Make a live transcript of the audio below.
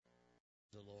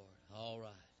The Lord. All right.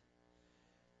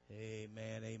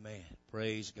 Amen. Amen.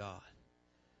 Praise God.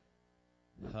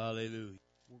 Hallelujah.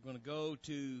 We're going to go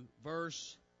to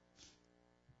verse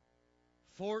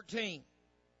 14.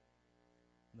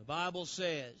 The Bible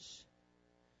says,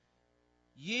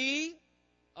 "Ye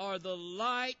are the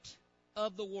light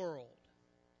of the world.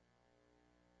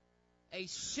 A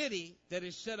city that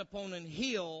is set upon an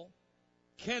hill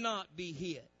cannot be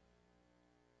hid.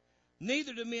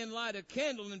 Neither do men light a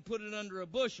candle and put it under a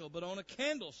bushel, but on a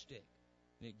candlestick,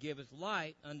 and it giveth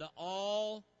light unto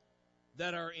all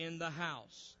that are in the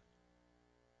house.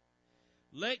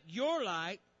 Let your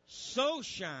light so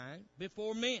shine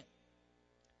before men,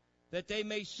 that they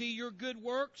may see your good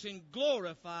works and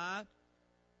glorify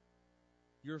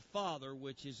your Father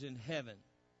which is in heaven."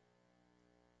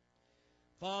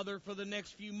 Father, for the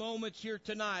next few moments here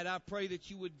tonight, I pray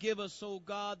that you would give us, oh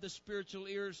God, the spiritual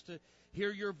ears to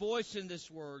hear your voice in this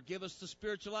word. Give us the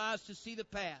spiritual eyes to see the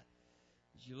path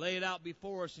as you lay it out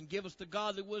before us, and give us the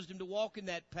godly wisdom to walk in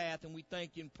that path, and we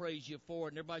thank you and praise you for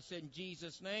it. And everybody said in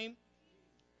Jesus' name,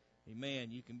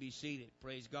 amen. You can be seated.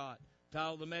 Praise God. The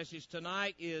title of the message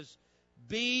tonight is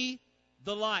Be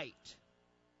the Light.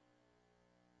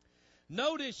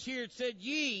 Notice here it said,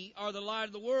 "Ye are the light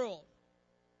of the world."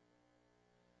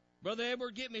 Brother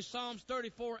Edward, get me Psalms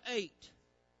 34:8.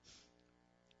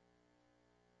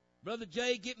 Brother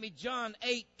Jay, get me John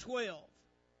 8:12.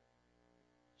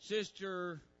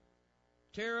 Sister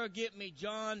Tara, get me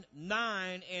John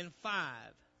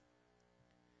 9:5.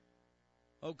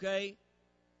 Okay?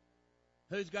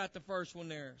 Who's got the first one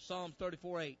there? Psalms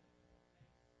 34:8.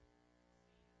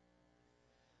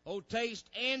 Oh, taste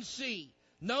and see.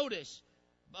 Notice,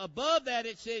 above that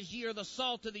it says, "Ye are the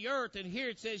salt of the earth," and here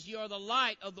it says, "Ye are the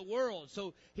light of the world."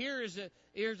 So here's a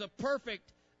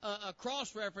perfect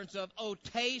cross-reference of, oh,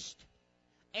 taste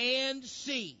and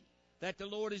see that the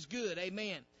Lord is good.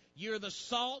 Amen. You're the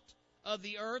salt of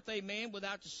the earth. Amen.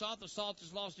 Without the salt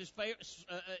has lost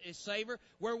its savor.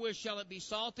 Wherewith shall it be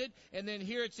salted? And then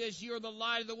here it says, "You are the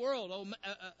light of the world." Oh,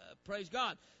 praise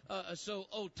God.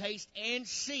 So, taste and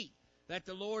see that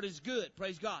the Lord is good.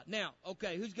 Praise God. Now,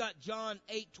 okay, who's got John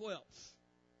 8:12?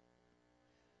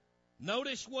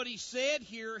 Notice what he said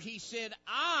here. He said,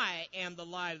 "I am the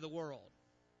light of the world."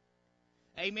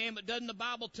 Amen. But doesn't the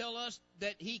Bible tell us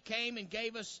that he came and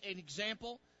gave us an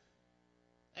example?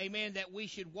 Amen. That we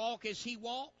should walk as he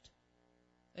walked.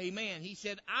 Amen. He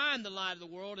said, "I'm the light of the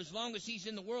world." As long as he's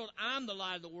in the world, I'm the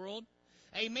light of the world.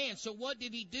 Amen. So what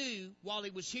did he do while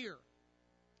he was here?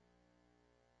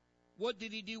 What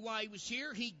did he do while he was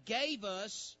here? He gave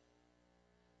us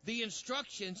the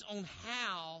instructions on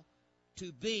how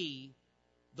to be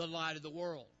the light of the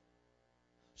world.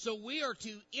 So we are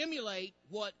to emulate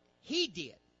what he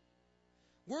did.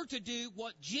 We're to do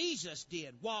what Jesus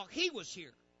did while he was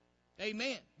here.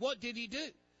 Amen. What did he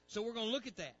do? So we're going to look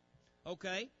at that.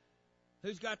 Okay.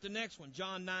 Who's got the next one?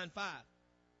 John 9:5.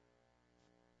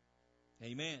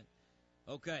 Amen.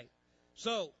 Okay.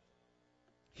 So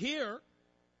here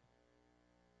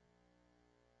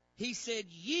he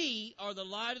said, "Ye are the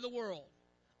light of the world.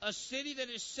 A city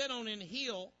that is set on an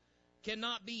hill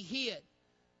cannot be hid."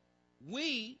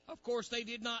 We, of course, they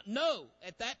did not know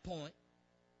at that point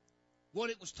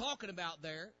what it was talking about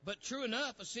there. But true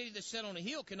enough, a city that's set on a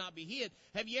hill cannot be hid.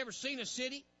 Have you ever seen a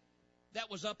city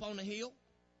that was up on a hill?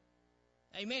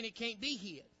 Amen. It can't be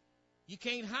hid. You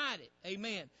can't hide it.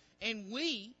 Amen. And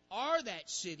we are that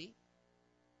city.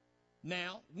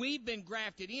 Now, we've been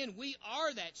grafted in. We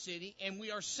are that city, and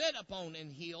we are set upon an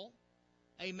hill.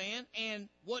 Amen. And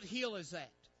what hill is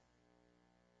that?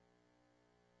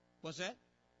 What's that?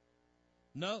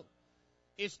 No.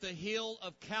 It's the hill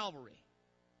of Calvary.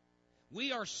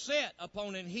 We are set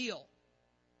upon an hill.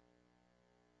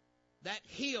 That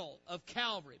hill of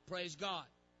Calvary. Praise God.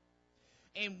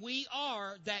 And we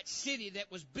are that city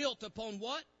that was built upon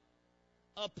what?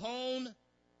 Upon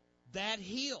that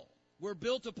hill. We're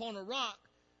built upon a rock,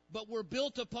 but we're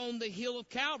built upon the hill of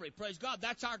Calvary. Praise God.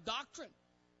 That's our doctrine.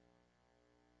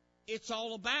 It's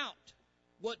all about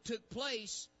what took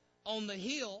place on the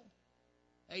hill,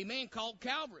 amen, called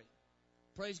Calvary.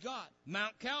 Praise God.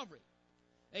 Mount Calvary.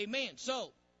 Amen.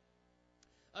 So,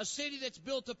 a city that's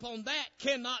built upon that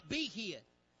cannot be hid.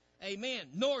 Amen.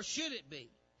 Nor should it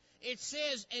be. It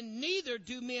says, "And neither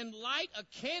do men light a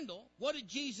candle." What did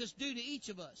Jesus do to each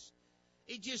of us?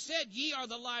 It just said, "Ye are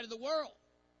the light of the world."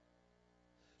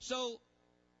 So,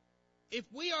 if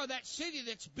we are that city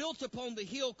that's built upon the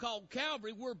hill called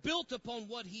Calvary, we're built upon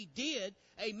what he did.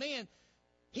 Amen.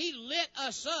 He lit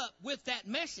us up with that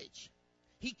message.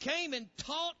 He came and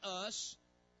taught us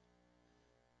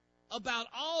about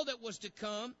all that was to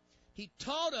come. He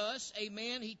taught us,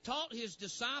 amen, he taught his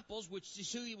disciples, which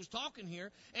is who he was talking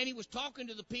here, and he was talking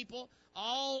to the people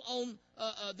all on,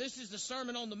 this is the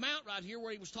Sermon on the Mount right here,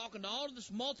 where he was talking to all of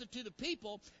this multitude of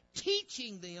people,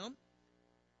 teaching them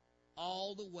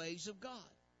all the ways of God,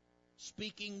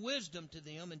 speaking wisdom to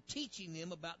them and teaching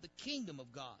them about the kingdom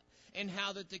of God, and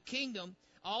how that the kingdom,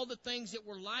 all the things that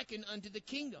were likened unto the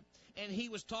kingdom. And he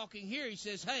was talking here, he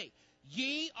says, hey,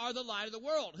 ye are the light of the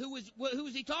world. Who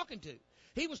was he talking to?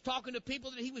 He was talking to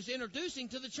people that he was introducing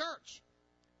to the church.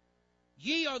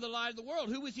 Ye are the light of the world.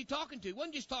 Who was he talking to? He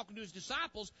wasn't just talking to his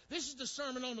disciples. This is the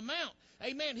Sermon on the Mount.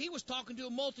 Amen. He was talking to a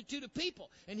multitude of people,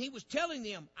 and he was telling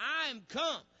them, I am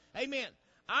come. Amen.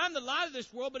 I'm the light of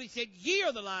this world, but he said, ye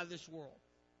are the light of this world.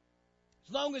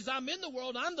 As long as I'm in the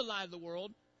world, I'm the light of the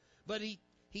world. But he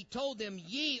told them,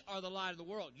 ye are the light of the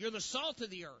world. You're the salt of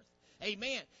the earth.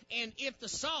 Amen. And if the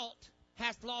salt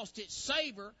hath lost its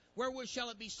savor, wherewith shall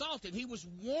it be salted? He was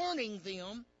warning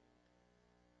them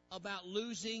about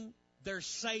losing their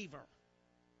savor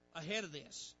ahead of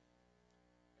this.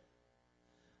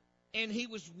 And he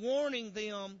was warning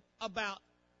them about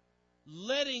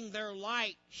letting their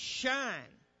light shine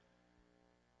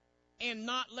and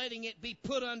not letting it be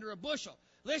put under a bushel.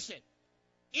 Listen,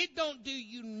 it don't do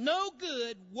you no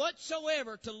good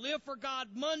whatsoever to live for God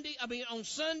on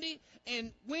Sunday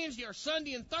and Wednesday, or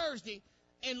Sunday and Thursday,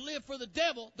 and live for the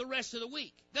devil the rest of the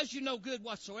week. Does you no good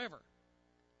whatsoever.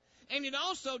 And it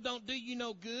also don't do you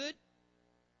no good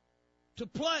to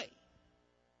play.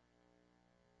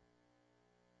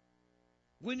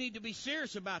 We need to be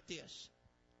serious about this.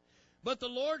 But the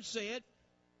Lord said,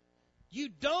 you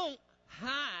don't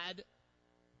hide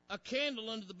a candle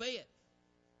under the bed.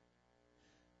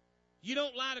 You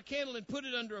don't light a candle and put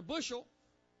it under a bushel,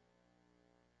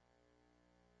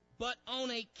 but on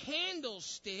a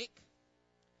candlestick,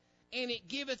 and it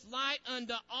giveth light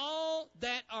unto all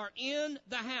that are in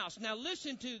the house. Now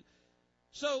listen to,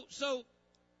 so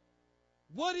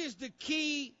what is the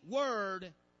key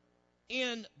word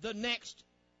in the next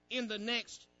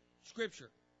scripture?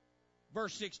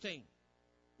 Verse 16.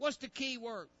 What's the key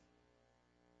word?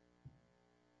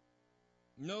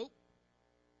 Nope.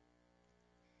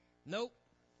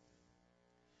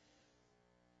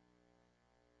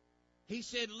 He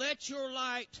said, let your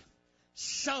light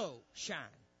so shine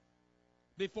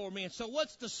before men. So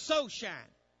what's the so shine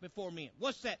before men?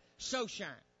 What's that so shine?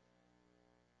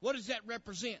 What does that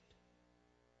represent?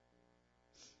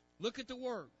 Look at the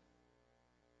word.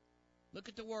 Look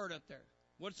at the word up there.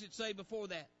 What does it say before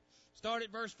that? Start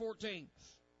at verse 14.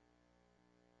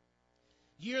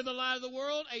 Ye are the light of the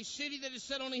world. A city that is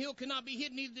set on a hill cannot be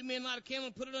hidden. Neither do men light a candle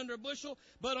and put it under a bushel,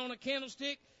 but on a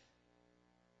candlestick.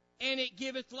 And it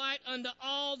giveth light unto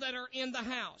all that are in the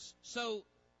house. So,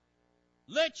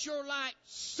 let your light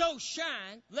so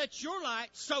shine. Let your light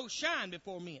so shine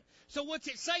before men. So what's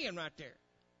it saying right there?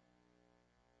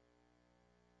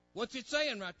 What's it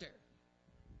saying right there?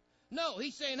 No,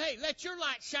 he's saying, hey, let your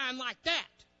light shine like that.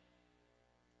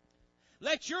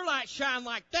 Let your light shine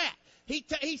like that.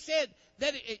 He said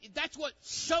that that's what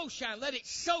so shine. Let it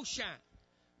so shine.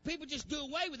 People just do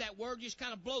away with that word, just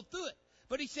kind of blow through it.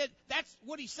 But he said that's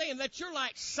what he's saying. Let your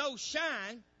light so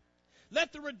shine.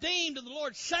 Let the redeemed of the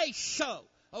Lord say so.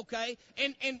 Okay?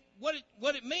 And what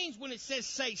it means when it says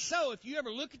say so, if you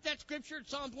ever look at that scripture,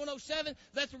 Psalms 107,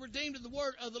 let the redeemed of the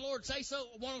word of the Lord say so,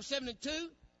 107 and 2.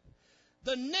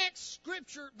 The next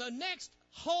scripture, the next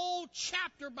whole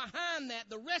chapter behind that,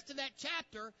 the rest of that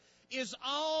chapter, is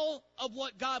all of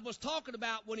what God was talking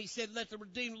about when he said, let the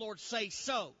redeemed Lord say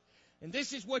so. And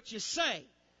this is what you say.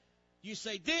 You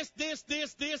say this, and this,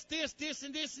 and this,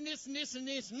 and this, and this, and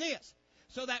this, and this.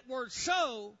 So that word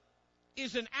so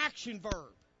is an action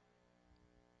verb.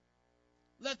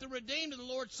 Let the redeemed of the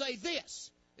Lord say this,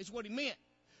 is what he meant.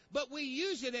 But we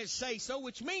use it as say so,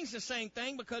 which means the same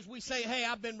thing, because we say, hey,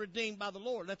 I've been redeemed by the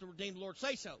Lord. Let the redeemed Lord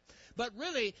say so. But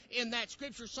really, in that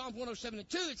scripture, Psalms 107 and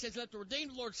 2, it says, let the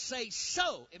redeemed Lord say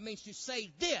so. It means to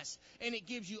say this. And it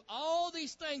gives you all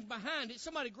these things behind it.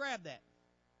 Somebody grab that.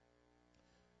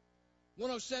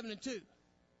 107 and 2.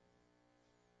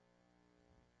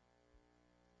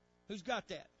 Who's got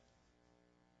that?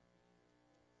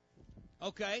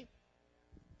 Okay.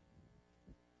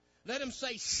 Let him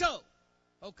say so.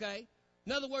 Okay?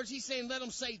 In other words, he's saying let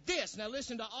them say this. Now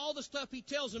listen to all the stuff he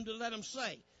tells them to let them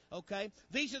say. Okay?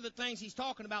 These are the things he's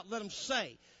talking about, let them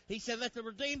say. He said, let the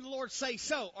redeemed of the Lord say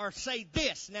so, or say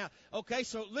this. Now, okay,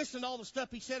 so listen to all the stuff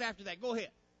he said after that. Go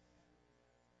ahead.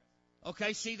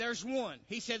 Okay, see, there's one.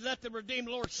 He said, let the redeemed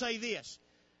Lord say this.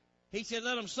 He said,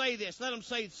 let them say this. Let them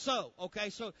say so. Okay,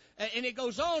 so, and it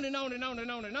goes on and on and on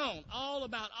and on and on. All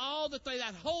about all the things.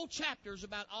 That whole chapter is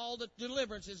about all the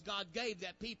deliverances God gave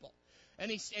that people.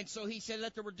 And so he said,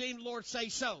 let the redeemed Lord say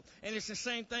so. And it's the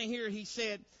same thing here. He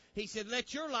said,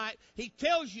 let your light. He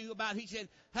tells you about, he said,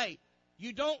 hey,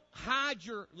 you don't hide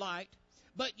your light,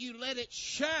 but you let it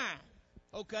shine.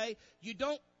 Okay? You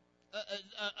don't,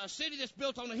 a city that's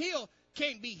built on a hill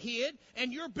can't be hid,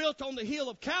 and you're built on the hill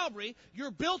of Calvary.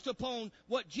 You're built upon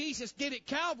what Jesus did at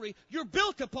Calvary. You're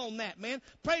built upon that, man.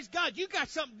 Praise God. You got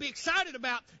something to be excited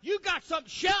about. You got something to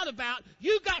shout about.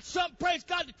 You got something, praise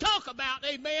God, to talk about,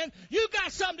 amen. You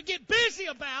got something to get busy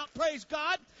about, praise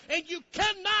God, and you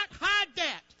cannot hide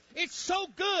that. It's so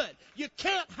good. You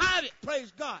can't hide it,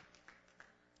 praise God.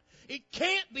 It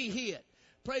can't be hid,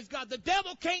 praise God. The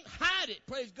devil can't hide it,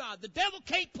 praise God. The devil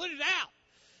can't put it out.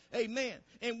 Amen.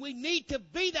 And we need to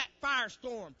be that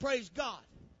firestorm. Praise God.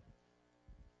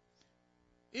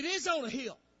 It is on a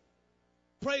hill.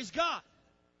 Praise God.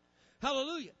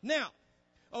 Hallelujah. Now,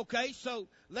 okay, so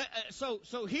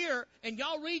here, and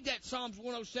y'all read that Psalms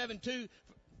 107 too.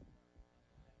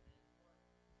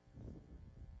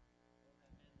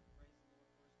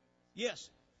 Yes.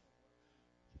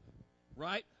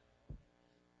 Right?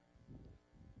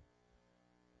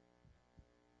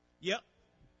 Yep.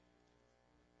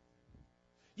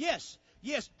 Yes,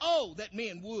 yes. Oh, that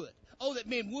men would. Oh, that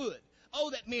men would. Oh,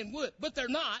 that men would. But they're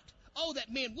not. Oh,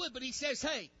 that men would. But he says,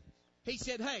 hey,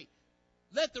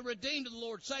 let the redeemed of the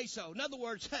Lord say so. In other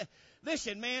words, hey,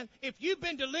 listen, man, if you've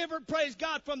been delivered, praise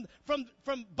God, from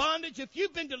bondage, if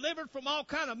you've been delivered from all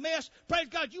kind of mess, praise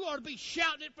God, you ought to be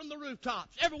shouting it from the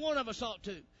rooftops. Every one of us ought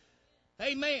to.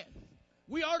 Amen.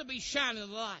 We ought to be shining the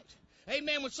light.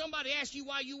 Amen. When somebody asks you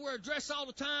why you wear a dress all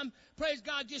the time, praise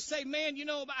God, just say, man, you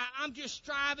know, I'm just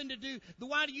striving to do,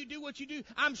 why do you do what you do?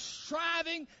 I'm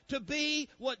striving to be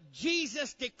what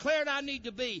Jesus declared I need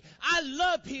to be. I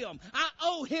love him. I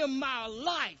owe him my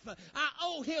life. I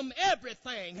owe him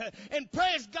everything. And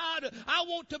praise God, I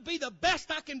want to be the best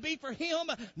I can be for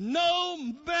him no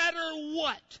matter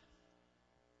what.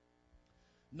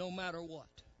 No matter what.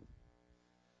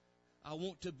 I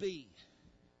want to be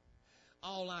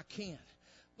all I can.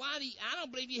 I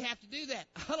don't believe you have to do that.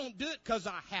 I don't do it because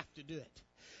I have to do it.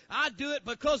 I do it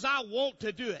because I want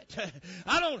to do it.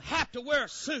 I don't have to wear a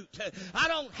suit. I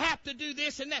don't have to do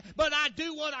this and that, but I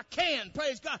do what I can.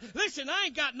 Praise God. Listen, I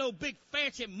ain't got no big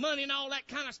fancy money and all that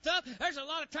kind of stuff. There's a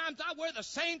lot of times I wear the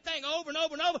same thing over and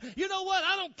over and over. You know what?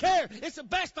 I don't care. It's the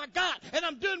best I got, and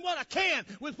I'm doing what I can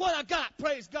with what I got.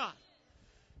 Praise God.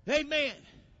 Amen.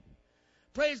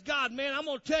 Praise God, man. I'm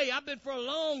going to tell you, I've been for a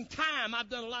long time. I've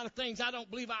done a lot of things I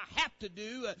don't believe I have to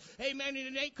do. Amen. And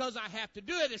it ain't because I have to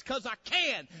do it. It's because I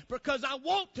can. Because I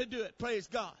want to do it. Praise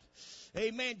God.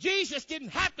 Amen. Jesus didn't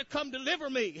have to come deliver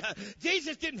me.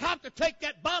 Jesus didn't have to take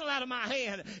that bottle out of my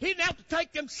hand. He didn't have to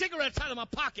take them cigarettes out of my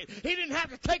pocket. He didn't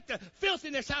have to take the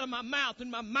filthiness out of my mouth and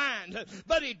my mind.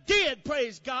 But he did,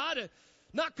 praise God.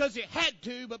 Not because he had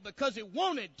to, but because he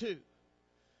wanted to.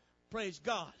 Praise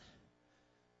God.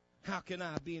 How can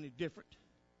I be any different?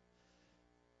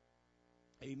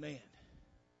 Amen.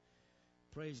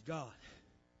 Praise God.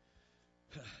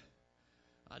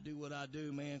 I do what I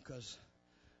do, man, because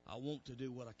I want to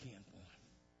do what I can for him.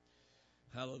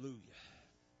 Hallelujah.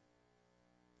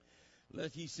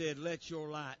 He said, let your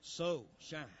light so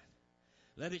shine.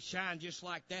 Let it shine just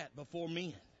like that before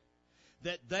men,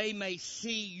 that they may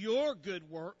see your good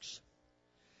works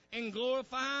and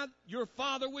glorify your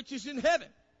Father which is in heaven.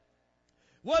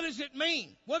 What does it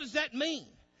mean? What does that mean?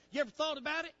 You ever thought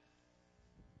about it?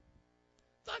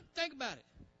 Think about it.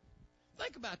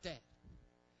 Think about that.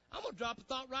 I'm going to drop a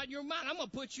thought right in your mind. I'm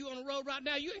going to put you on the road right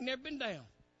now. You ain't never been down.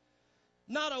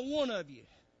 Not a one of you.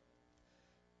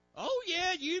 Oh,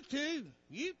 yeah, you too.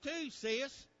 You too,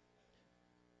 sis.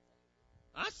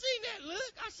 I seen that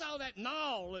look. I saw that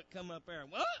gnaw look come up there.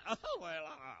 What? Oh, well,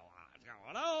 what's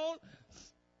going on?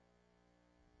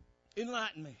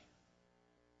 Enlighten me.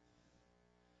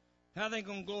 How are they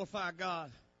going to glorify God?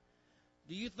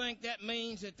 Do you think that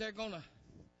means that they're going to,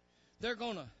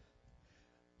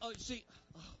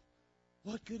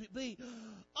 what could it be?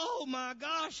 Oh my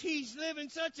gosh, he's living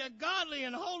such a godly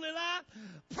and holy life.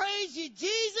 Praise you,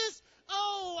 Jesus.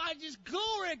 Oh, I just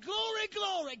glory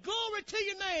to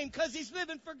your name because he's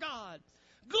living for God.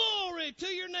 Glory to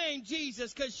your name,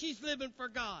 Jesus, because she's living for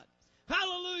God.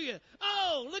 Hallelujah.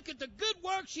 Oh, look at the good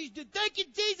work she's doing. Thank you,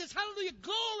 Jesus. Hallelujah.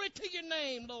 Glory to your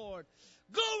name, Lord.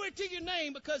 Glory to your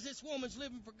name because this woman's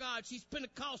living for God. She's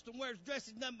Pentecostal and wears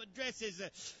dresses, nothing but dresses.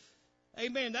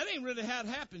 Amen. That ain't really how it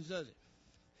happens, does it?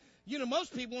 You know,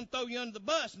 most people want to throw you under the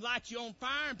bus and light you on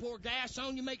fire and pour gas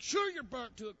on you, make sure you're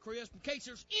burnt to a crisp in case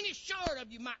there's any shard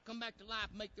of you might come back to life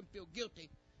and make them feel guilty.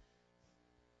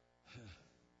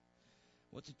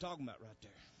 What's it talking about right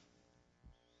there?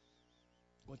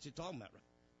 What's it talking about?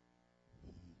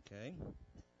 Okay.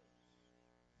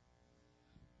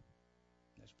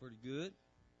 That's pretty good.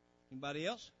 Anybody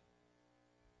else?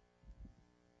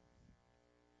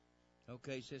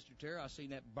 Okay, Sister Tara, I see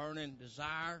that burning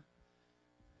desire.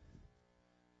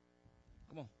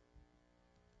 Come on.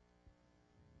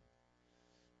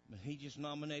 But he just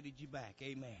nominated you back.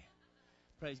 Amen.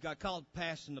 Praise God. Called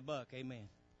passing the buck. Amen.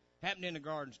 Happened in the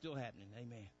garden, still happening.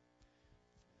 Amen.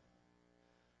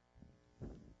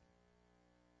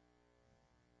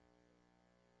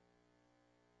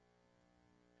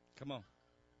 Come on.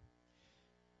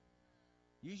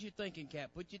 Use your thinking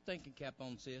cap. Put your thinking cap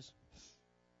on, sis.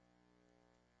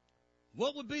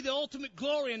 What would be the ultimate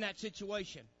glory in that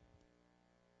situation?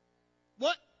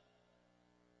 What?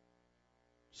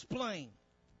 Explain.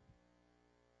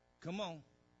 Come on.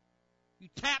 You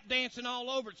tap dancing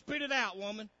all over it. Spit it out,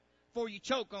 woman, before you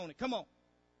choke on it. Come on.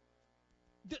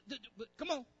 Come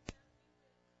on.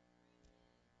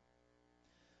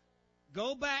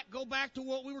 Go back to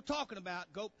what we were talking about.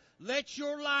 Let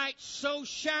your light so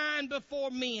shine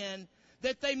before men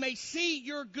that they may see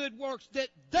your good works, that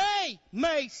they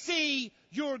may see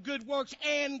your good works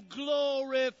and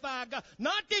glorify God.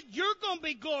 Not that you're going to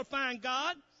be glorifying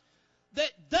God, that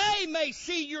they may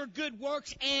see your good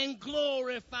works and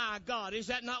glorify God. Is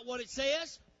that not what it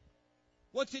says?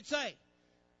 What's it say?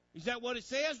 Is that what it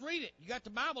says? Read it. You got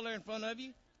the Bible there in front of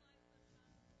you.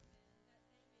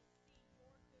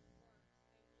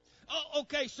 Oh,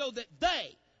 okay, so that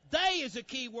they is a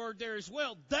key word there as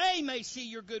well. They may see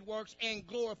your good works and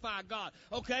glorify God.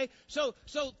 Okay, so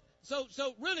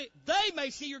really, they may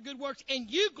see your good works and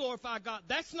you glorify God.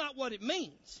 That's not what it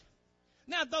means.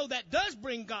 Now, though that does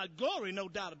bring God glory, no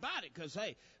doubt about it, because,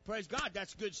 hey, praise God,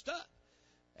 that's good stuff.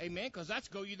 Amen, because that's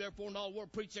go you therefore in all the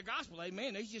world preach the gospel.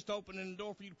 Amen, he's just opening the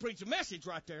door for you to preach a message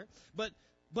right there. But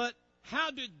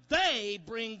how do they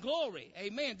bring glory?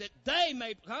 Amen, that they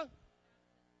may,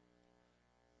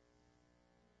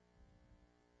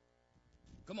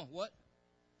 Come on, what?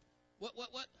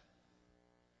 What?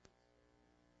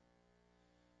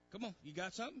 Come on, you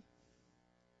got something?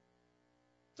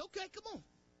 It's okay, come on.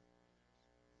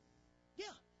 Yeah.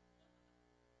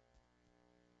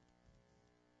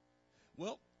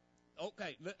 Well,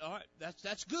 okay, all right,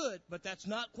 that's good, but that's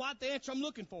not quite the answer I'm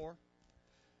looking for.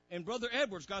 And Brother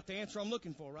Edwards got the answer I'm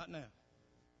looking for right now.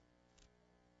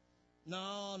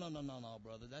 No,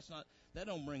 brother, that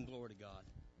don't bring glory to God.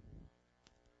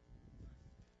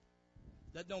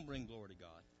 That don't bring glory to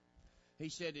God. He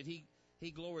said that he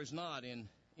glories not in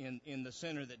the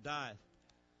sinner that died.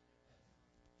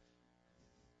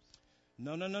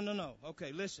 No.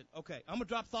 Okay, listen. Okay, I'm gonna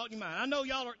drop thought in your mind. I know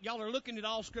y'all are looking at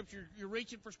all Scripture. You're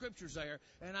reaching for Scriptures there,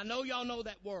 and I know y'all know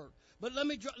that word. But let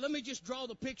me just draw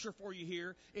the picture for you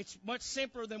here. It's much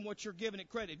simpler than what you're giving it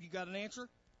credit. You got an answer?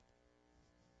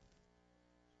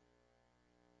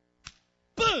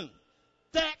 Boom.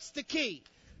 That's the key.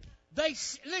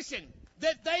 Listen.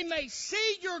 That they may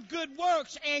see your good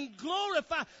works and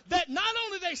glorify, that not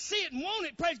only they see it and want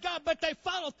it, praise God, but they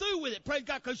follow through with it, praise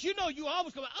God, because you know you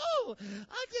always go, I'm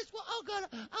going to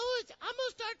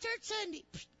start church Sunday.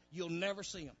 You'll never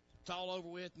see them. It's all over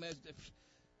with.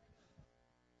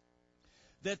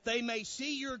 That they may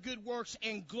see your good works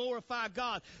and glorify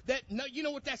God. You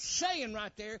know what that's saying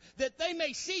right there? That they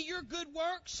may see your good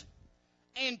works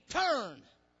and turn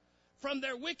from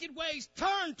their wicked ways,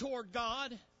 turn toward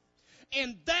God.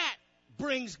 And that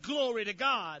brings glory to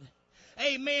God.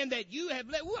 Amen. That you have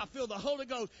let. I feel the Holy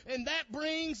Ghost, and that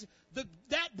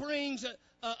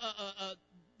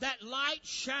light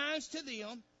shines to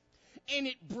them, and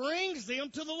it brings them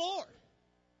to the Lord.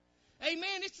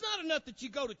 Amen. It's not enough that you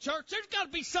go to church. There's got to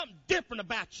be something different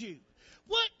about you.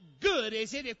 What good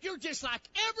is it if you're just like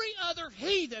every other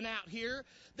heathen out here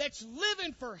that's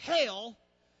living for hell?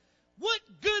 What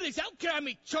good is it? I don't care how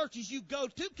many churches you go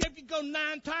to. If you go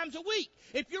 9 times a week.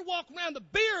 If you're walking around with a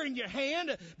beer in your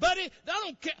hand, buddy, I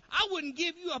don't care. I wouldn't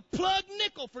give you a plug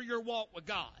nickel for your walk with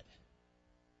God.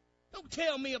 Don't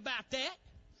tell me about that.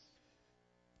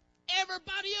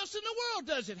 Everybody else in the world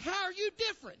does it. How are you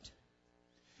different?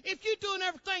 If you're doing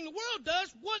everything the world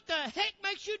does, what the heck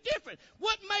makes you different?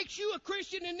 What makes you a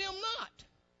Christian and them not?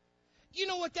 You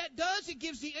know what that does? It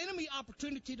gives the enemy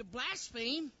opportunity to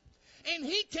blaspheme. And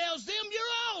he tells them you're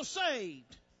all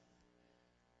saved.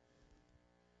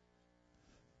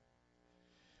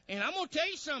 And I'm going to tell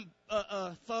you something,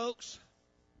 folks.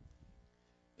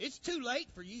 It's too late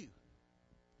for you.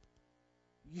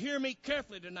 You hear me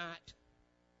carefully tonight.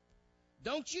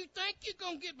 Don't you think you're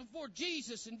going to get before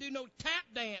Jesus and do no tap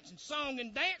dance and song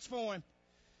and dance for him.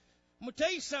 I'm going to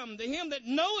tell you something. To him that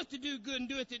knoweth to do good and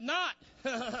doeth it not,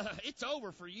 it's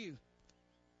over for you.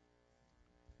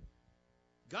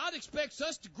 God expects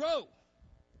us to grow.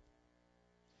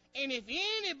 And if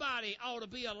anybody ought to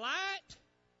be a light,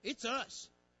 it's us.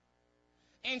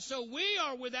 And so we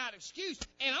are without excuse.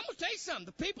 And I'm going to tell you something.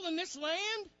 The people in this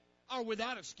land are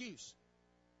without excuse.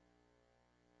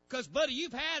 Because, buddy,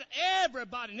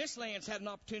 everybody in this land's had an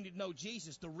opportunity to know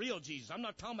Jesus, the real Jesus. I'm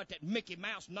not talking about that Mickey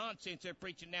Mouse nonsense they're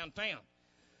preaching downtown.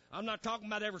 I'm not talking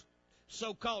about every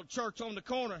so-called church on the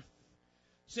corner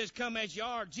says, come as you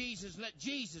are, Jesus, let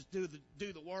Jesus do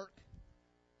the work.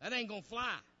 That ain't going to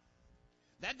fly.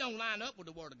 That don't line up with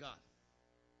the Word of God.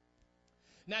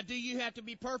 Now, do you have to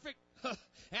be perfect?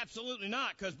 Absolutely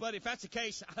not, because, buddy, if that's the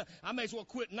case, I may as well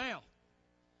quit now.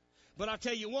 But I'll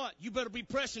tell you what, you better be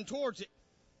pressing towards it.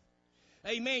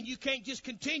 Amen. You can't just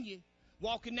continue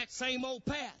walking that same old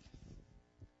path.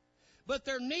 But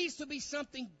there needs to be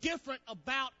something different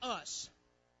about us.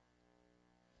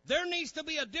 There needs to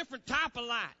be a different type of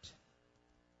light.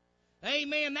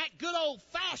 Amen. That good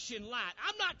old-fashioned light.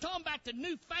 I'm not talking about the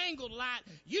newfangled light.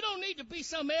 You don't need to be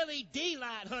some LED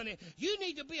light, honey. You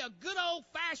need to be a good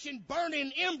old-fashioned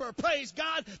burning ember, praise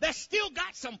God, that's still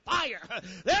got some fire.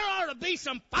 There ought to be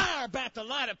some fire about the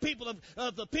light of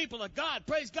the people of God.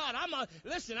 Praise God.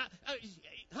 Listen,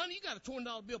 honey, you got a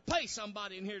 $20 bill. Pay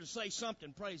somebody in here to say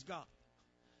something, praise God.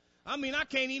 I mean, I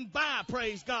can't even buy,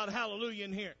 praise God, hallelujah,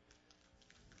 in here.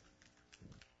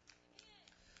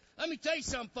 Let me tell you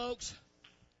something, folks.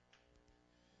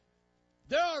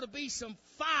 There ought to be some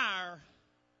fire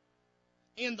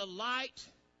in the light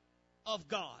of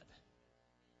God.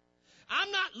 I'm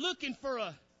not looking for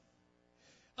a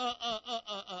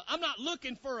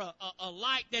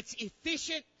light that's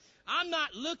efficient. I'm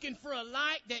not looking for a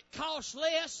light that costs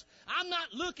less. I'm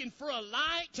not looking for a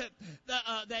light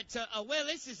well,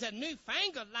 this is a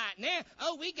newfangled light now.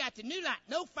 Oh, we got the new light.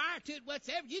 No fire to it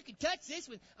whatsoever. You can touch this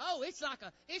with, it's like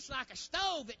a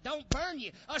stove that don't burn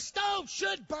you. A stove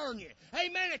should burn you.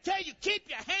 Amen. I tell you, keep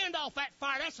your hand off that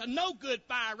fire. That's a no good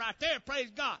fire right there. Praise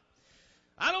God.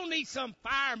 I don't need some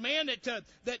fire, man,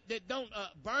 that don't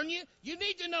burn you. You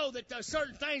need to know that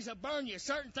certain things will burn you.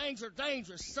 Certain things are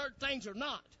dangerous. Certain things are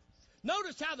not.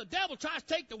 Notice how the devil tries to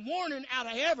take the warning out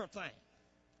of everything.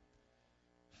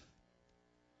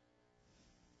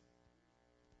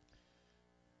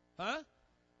 Huh?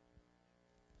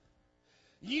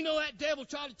 You know that devil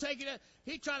tried to take it.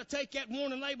 He tried to take that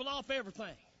warning label off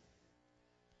everything.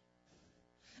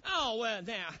 Oh, well,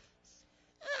 now,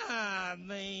 I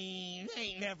mean,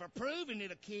 ain't never proven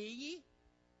it'll kill you.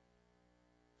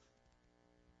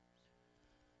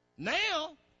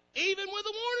 Now, even with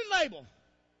a warning label,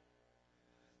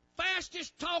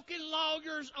 fastest talking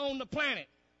lawyers on the planet.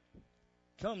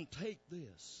 Come take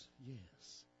this.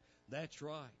 Yes, that's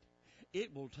right.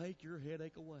 It will take your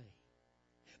headache away.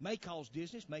 May cause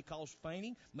dizziness, may cause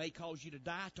fainting, may cause you to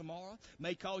die tomorrow,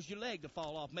 may cause your leg to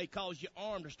fall off, may cause your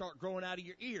arm to start growing out of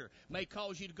your ear, may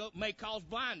cause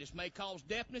blindness, may cause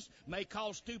deafness, may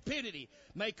cause stupidity,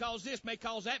 may cause this, may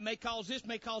cause that, may cause this,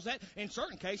 may cause that. In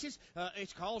certain cases,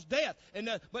 it's caused death.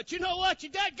 But you know what?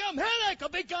 Your dadgum headache will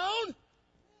be gone.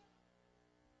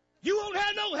 You won't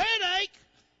have no headache.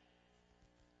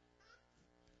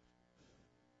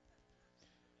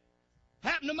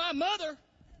 Happened to my mother.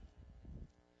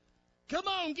 Come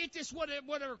on, get this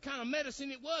whatever kind of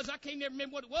medicine it was. I can't never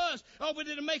remember what it was. Oh, but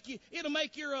it'll make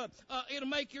your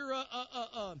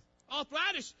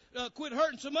arthritis quit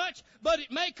hurting so much. But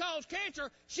it may cause cancer.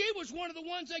 She was one of the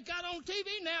ones they got on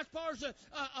TV now. As far as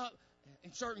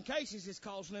in certain cases, it's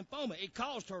caused lymphoma. It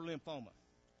caused her lymphoma.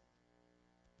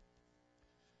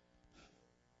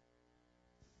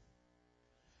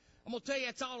 I'm going to tell you,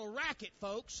 it's all a racket,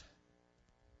 folks.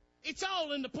 It's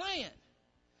all in the plan.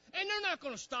 And they're not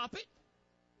going to stop it.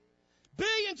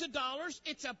 Billions of dollars.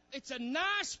 It's a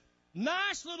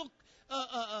nice little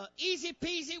easy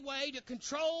peasy way to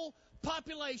control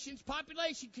population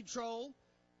control.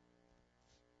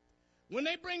 When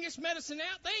they bring this medicine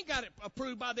out, they ain't got it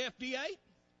approved by the FDA.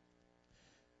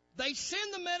 They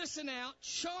send the medicine out,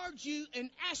 charge you an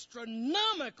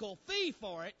astronomical fee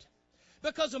for it,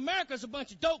 because America's a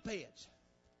bunch of dope heads.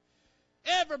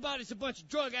 Everybody's a bunch of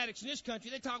drug addicts in this country.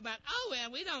 They talk about,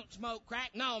 we don't smoke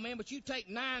crack. No, man, but you take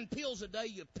 9 pills a day,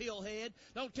 you pillhead.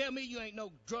 Don't tell me you ain't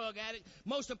no drug addict.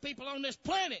 Most of the people on this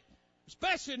planet,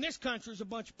 especially in this country, is a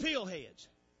bunch of pillheads.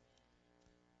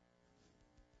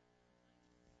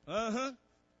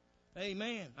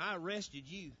 Amen. I arrested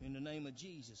you in the name of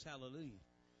Jesus. Hallelujah.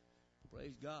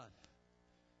 Praise God.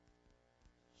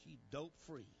 She's dope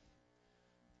free.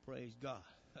 Praise God.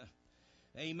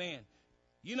 Amen.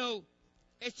 You know,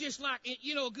 it's just like,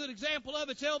 you know, a good example of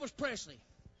it's Elvis Presley.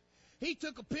 He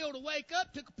took a pill to wake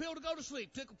up, took a pill to go to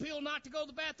sleep, took a pill not to go to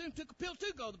the bathroom, took a pill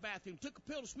to go to the bathroom, took a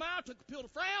pill to smile, took a pill to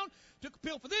frown, took a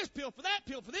pill for this, pill for that,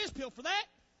 pill for this, pill for that.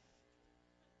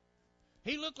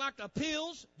 He looked like a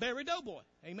Pillsbury Doughboy.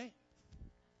 Amen.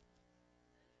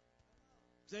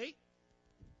 See?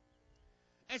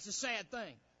 That's a sad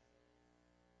thing.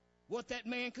 What that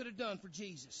man could have done for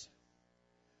Jesus.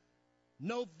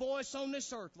 No voice on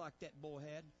this earth like that boy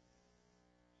had.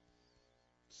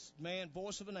 Man,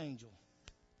 voice of an angel.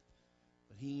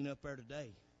 But he ain't up there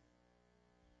today.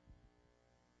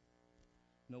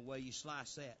 No way you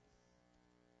slice that.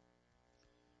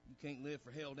 You can't live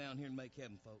for hell down here and make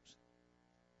heaven, folks.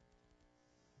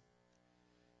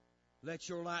 Let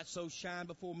your light so shine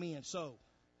before men. So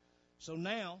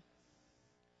now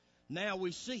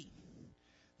we see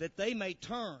that they may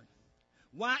turn.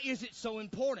 Why is it so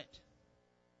important?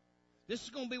 This is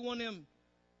going to be one of them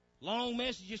long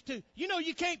messages too. You know,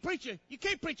 you can't preach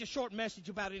a short message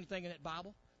about anything in that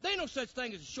Bible. There ain't no such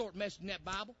thing as a short message in that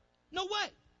Bible. No way.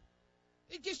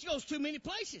 It just goes too many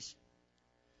places.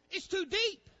 It's too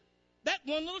deep. That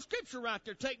one little scripture right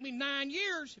there take me 9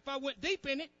 years if I went deep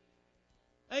in it.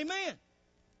 Amen.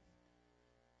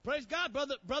 Praise God.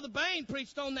 Brother Bain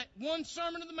preached on that one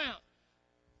Sermon on the Mount.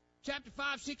 Chapter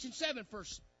 5, 6, and 7 for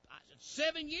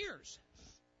 7 years.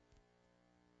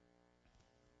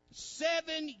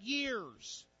 7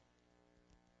 years.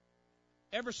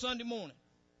 Every Sunday morning.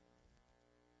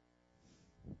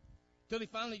 Till he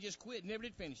finally just quit and never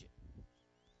did finish it.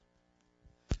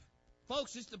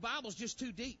 Folks, the Bible's just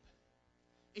too deep.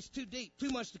 It's too deep. Too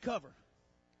much to cover.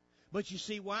 But you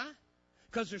see why?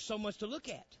 Because there's so much to look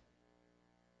at.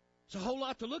 It's a whole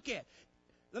lot to look at.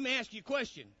 Let me ask you a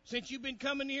question. Since you've been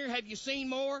coming here, have you seen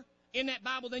more in that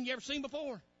Bible than you ever seen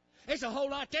before? There's a whole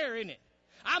lot there, isn't it?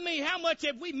 I mean, how much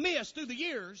have we missed through the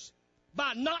years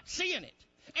by not seeing it?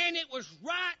 And it was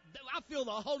right, I feel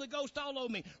the Holy Ghost all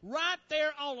over me, right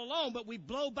there all along, but we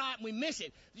blow by it and we miss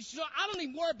it. So I don't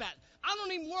even worry about it. I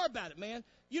don't even worry about it, man.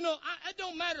 You know, it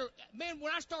don't matter. Man,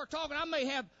 when I start talking, I may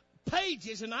have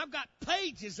pages, and I've got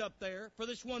pages up there for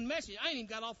this one message. I ain't even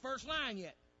got off first line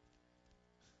yet.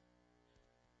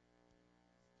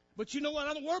 But you know what?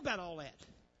 I don't worry about all that.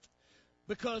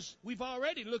 Because we've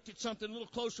already looked at something a little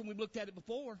closer than we've looked at it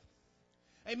before.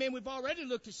 Amen. We've already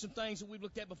looked at some things that we've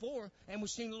looked at before, and we've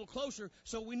seen a little closer.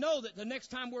 So we know that the next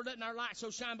time we're letting our light so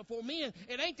shine before men,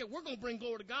 it ain't that we're going to bring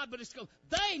glory to God, but it's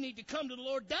they need to come to the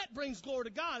Lord. That brings glory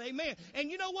to God. Amen.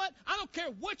 And you know what? I don't care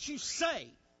what you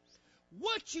say.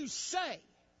 What you say.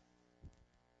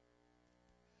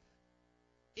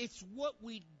 It's what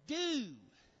we do.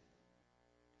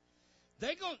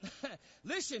 They're going to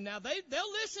listen now.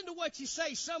 They'll listen to what you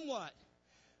say somewhat.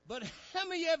 But how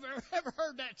many of you ever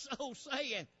heard that old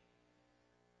saying?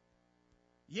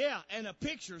 Yeah, and a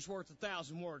picture's worth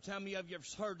 1,000 words. How many of you ever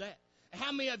heard that?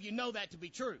 How many of you know that to be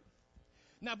true?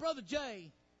 Now, Brother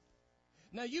Jay,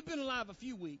 now you've been alive a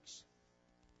few weeks.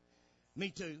 Me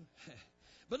too.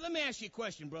 But let me ask you a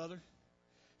question, brother.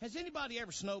 Has anybody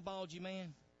ever snowballed you,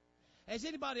 man? Has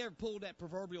anybody ever pulled that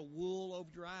proverbial wool over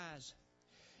your eyes?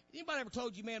 Anybody ever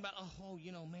told you, man, about, oh,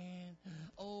 you know, man,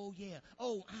 oh, yeah,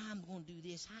 oh, I'm going to do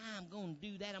this, I'm going to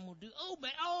do that, I'm going to do, oh,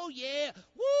 man, oh, yeah,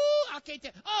 woo, I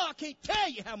can't tell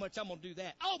you how much I'm going to do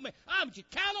that. Oh, man, you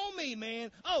count on me,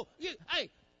 man. Oh, hey,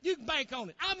 you can bank on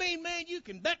it. I mean, man, you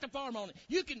can bet the farm on it.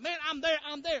 You can, man, I'm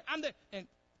there.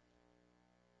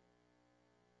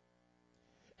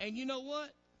 And you know what?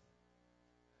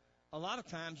 A lot of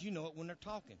times you know it when they're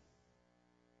talking.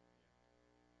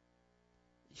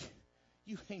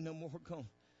 You ain't no more going to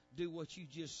do what you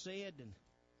just said than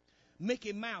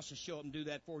Mickey Mouse will show up and do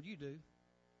that for you do.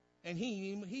 And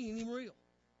he ain't even real.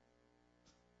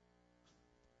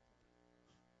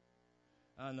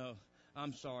 I know.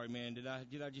 I'm sorry, man. Did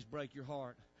I just break your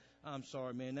heart? I'm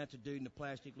sorry, man. That's a dude in the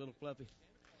plastic little fluffy.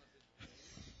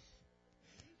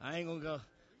 I ain't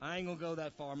gonna go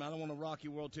that far, man. I don't want to rock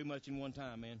your world too much in one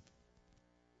time, man.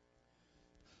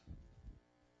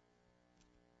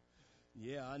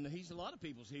 Yeah, I know he's a lot of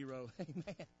people's hero.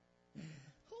 Amen.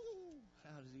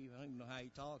 How does he? I don't even know how he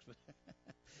talks, but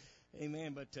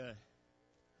amen. But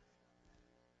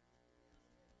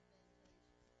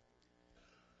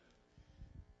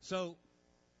so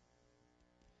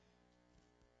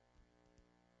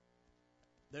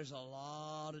there's a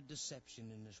lot of deception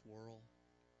in this world,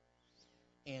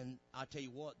 and I tell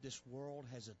you what, this world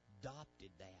has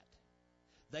adopted that.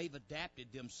 They've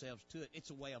adapted themselves to it. It's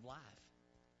a way of life.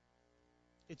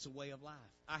 It's a way of life.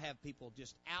 I have people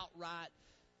just outright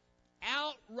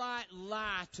outright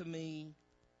lie to me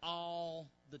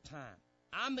all the time.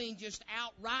 I mean just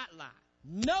outright lie.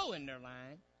 Knowing they're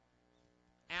lying.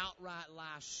 Outright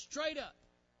lie straight up.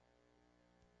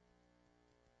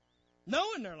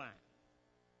 Knowing they're lying.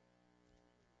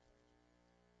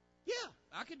 Yeah,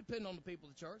 I can depend on the people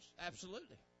of the church.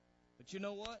 Absolutely. But you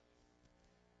know what?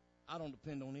 I don't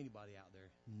depend on anybody out there.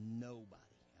 Nobody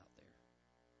out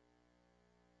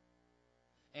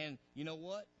there. And you know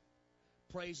what?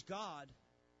 Praise God,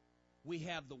 we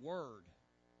have the Word.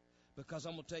 Because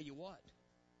I'm going to tell you what.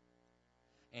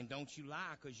 And don't you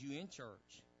lie because you in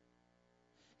church.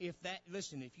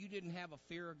 Listen, if you didn't have a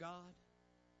fear of God,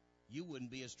 you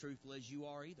wouldn't be as truthful as you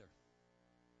are either.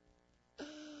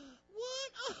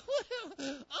 What?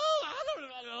 Oh, I don't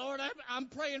know, Lord. I'm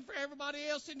praying for everybody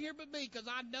else in here but me because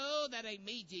I know that ain't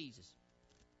me, Jesus.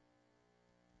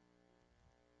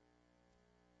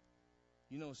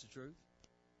 You know it's the truth.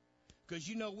 Because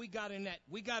you know we got in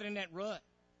that rut.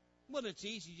 Well, it's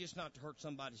easy just not to hurt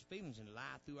somebody's feelings and lie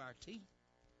through our teeth.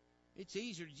 It's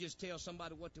easier to just tell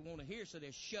somebody what they want to hear so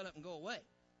they'll shut up and go away.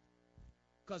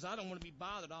 Because I don't want to be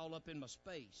bothered all up in my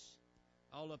space,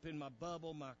 all up in my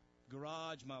bubble, my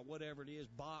garage, my whatever it is,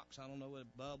 box, I don't know what,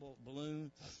 bubble,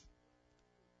 balloon.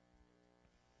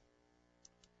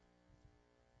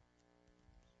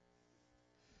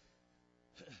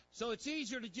 So it's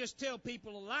easier to just tell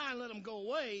people a lie and let them go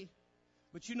away.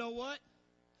 But you know what?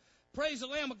 Praise the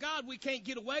Lamb of God, we can't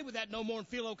get away with that no more and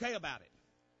feel okay about it.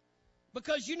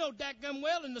 Because you know dadgum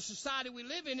well in the society we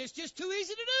live in, it's just too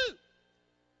easy to do.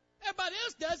 Everybody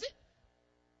else does it.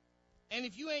 And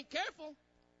if you ain't careful,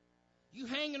 you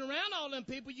hanging around all them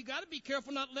people, you got to be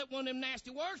careful not to let one of them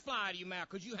nasty words fly out of your mouth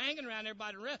because you hanging around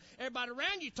everybody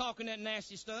around you talking that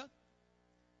nasty stuff.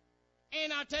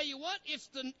 And I tell you what, it's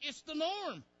the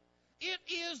norm. It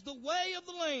is the way of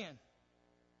the land.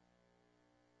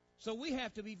 So we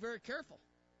have to be very careful.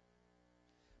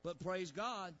 But praise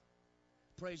God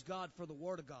for the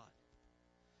Word of God.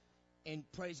 And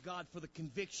praise God for the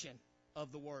conviction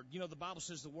of the Word. You know, the Bible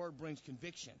says the Word brings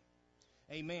conviction.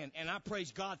 Amen. And I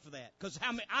praise God for that. Because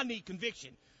I need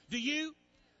conviction. Do you?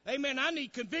 Amen. I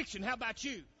need conviction. How about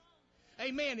you?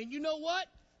 Amen. And you know what?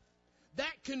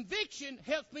 That conviction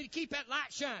helps me to keep that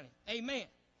light shining. Amen.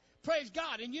 Praise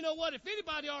God. And you know what? If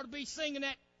anybody ought to be singing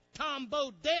that Tom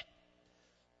Bodett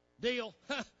deal,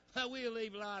 we'll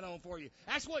leave the light on for you.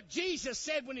 That's what Jesus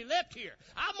said when he left here.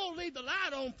 I'm going to leave the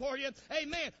light on for you.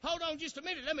 Amen. Hold on just a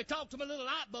minute. Let me talk to my little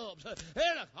light bulbs. All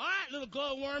right, little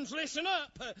glowworms, listen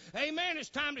up. Amen. It's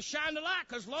time to shine the light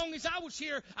because long as I was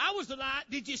here, I was the light.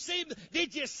 Did you see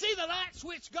the light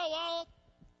switch go off?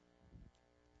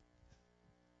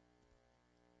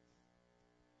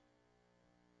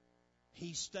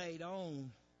 He stayed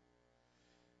on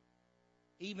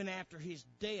even after his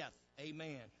death.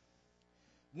 Amen.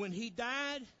 When he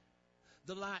died,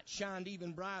 the light shined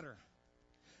even brighter.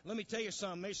 Let me tell you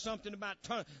something. There's something about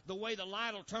the way the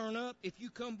light will turn up if you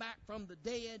come back from the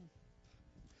dead.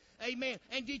 Amen.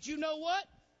 And did you know what?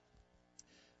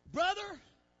 Brother,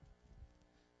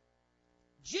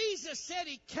 Jesus said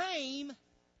he came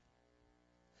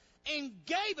and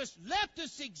left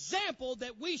us example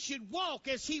that we should walk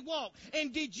as he walked.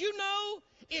 And did you know,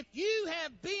 if you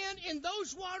have been in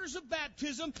those waters of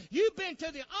baptism, you've been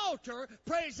to the altar,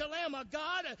 praise the Lamb of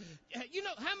God. You know,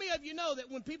 how many of you know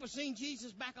that when people seen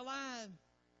Jesus back alive,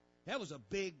 that was a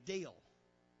big deal?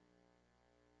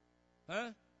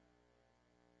 Huh?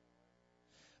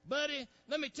 Buddy,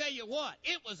 let me tell you what,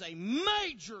 it was a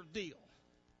major deal.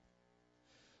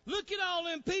 Look at all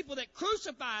them people that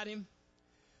crucified him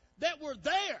that were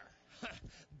there.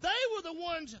 They were the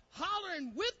ones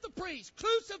hollering with the priest,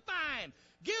 crucify him,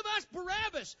 give us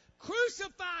Barabbas,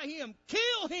 crucify him,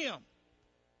 kill him.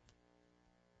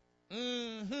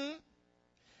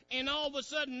 And all of a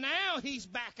sudden now he's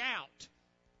back out.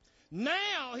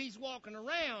 Now he's walking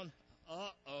around.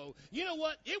 Uh-oh. You know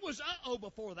what? It was uh-oh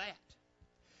before that.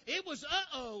 It was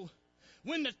uh-oh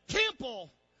when the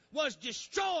temple was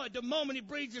destroyed the moment he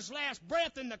breathed his last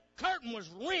breath and the curtain was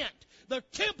rent. The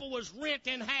temple was rent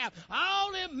in half.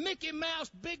 All them Mickey Mouse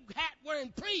big hat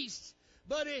wearing priests,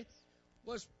 but it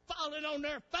was falling on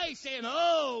their face saying,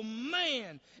 oh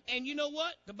man. And you know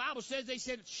what? The Bible says they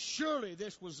said, surely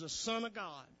this was the Son of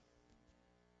God.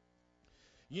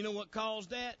 You know what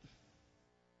caused that?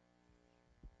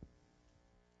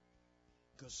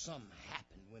 Because something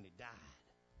happened when he died.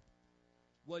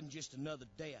 Wasn't just another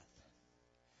death.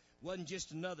 Wasn't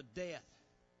just another death.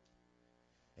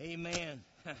 Amen.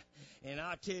 And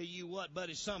I tell you what,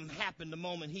 buddy, something happened the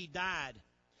moment he died.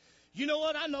 You know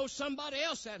what? I know somebody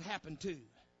else that happened to.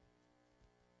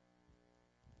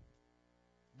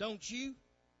 Don't you?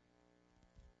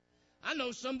 I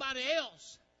know somebody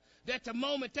else that the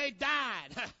moment they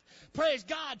died, praise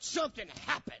God, something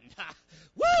happened.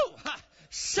 Woo!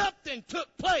 Something took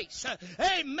place.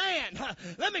 Amen.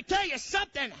 Let me tell you,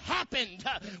 something happened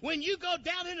when you go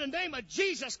down in the name of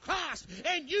Jesus Christ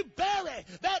and you bury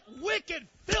that wicked,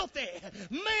 filthy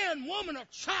man, woman, or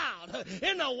child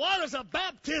in the waters of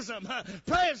baptism.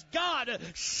 Praise God.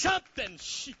 Something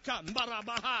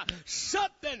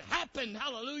happened.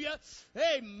 Hallelujah.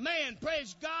 Amen.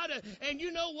 Praise God. And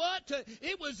you know what?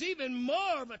 It was even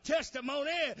more of a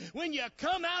testimony when you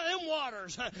come out of them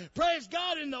waters. Praise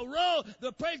God. In the road,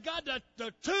 praise God,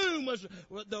 the tomb was,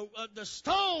 the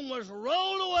stone was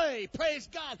rolled away. Praise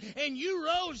God. And you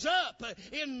rose up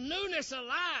in newness of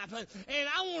life. And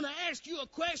I want to ask you a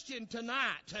question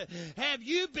tonight. Have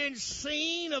you been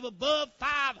seen of above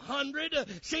 500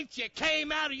 since you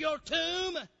came out of your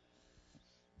tomb?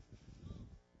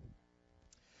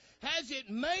 Has it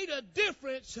made a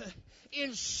difference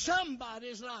in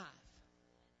somebody's life?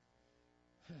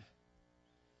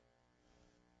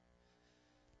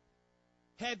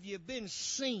 Have you been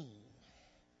seen?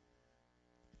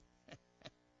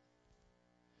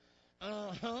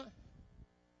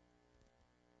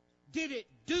 Did it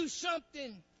do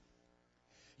something?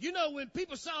 You know, when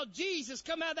people saw Jesus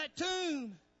come out of that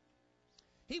tomb,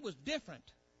 he was different.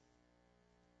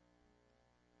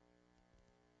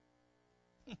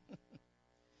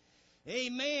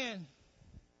 Amen.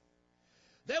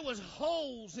 There was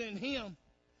holes in him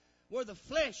where the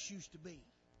flesh used to be.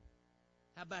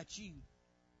 How about you?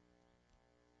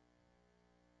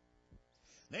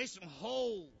 There's some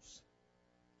holes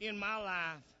in my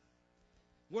life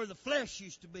where the flesh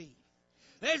used to be.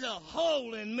 There's a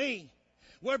hole in me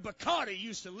where Bacardi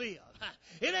used to live.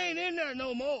 It ain't in there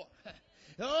no more.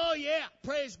 Oh, yeah,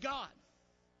 praise God.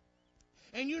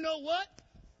 And you know what?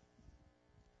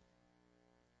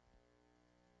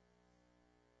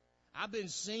 I've been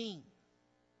seen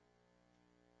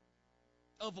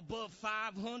of above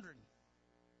 500.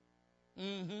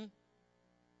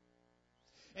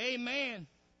 Amen.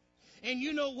 And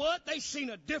you know what? They seen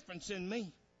a difference in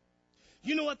me.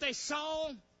 You know what they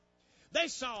saw? They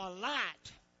saw a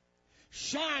light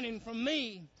shining from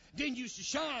me. Didn't used to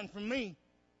shine from me.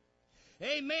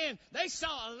 Amen. They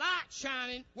saw a light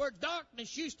shining where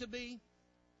darkness used to be.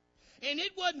 And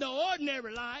it wasn't an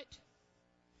ordinary light.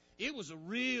 It was a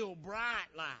real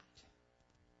bright light.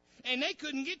 And they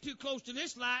couldn't get too close to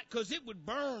this light because it would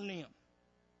burn them.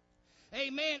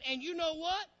 Amen. And you know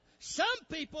what? Some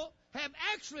people have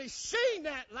actually seen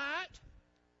that light.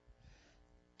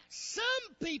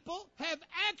 Some people have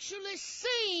actually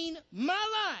seen my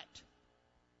light.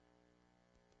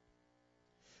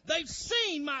 They've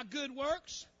seen my good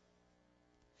works.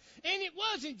 And it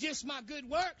wasn't just my good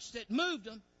works that moved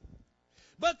them,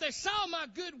 but they saw my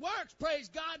good works, praise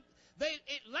God.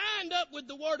 It lined up with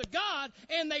the Word of God,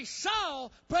 and they saw,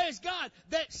 praise God,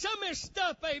 that some of this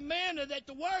stuff, amen, that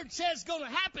the Word says is going to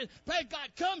happen, praise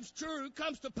God, comes true,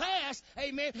 comes to pass,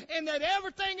 amen, and that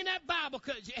everything in that Bible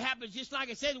happens just like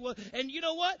it said it would. And you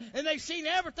know what? And they've seen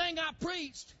everything I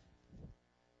preached.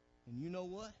 And you know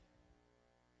what?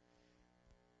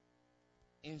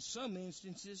 In some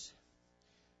instances,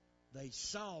 they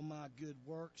saw my good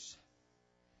works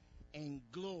and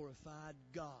glorified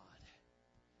God.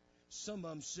 Some of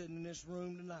them sitting in this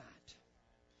room tonight.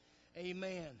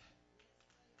 Amen.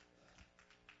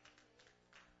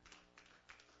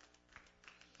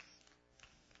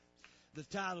 The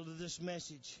title of this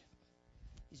message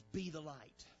is Be the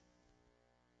Light.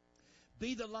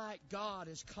 Be the light God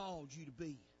has called you to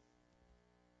be.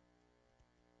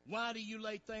 Why do you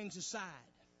lay things aside?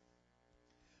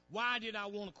 Why did I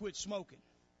want to quit smoking?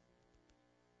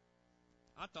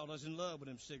 I thought I was in love with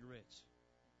them cigarettes.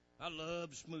 I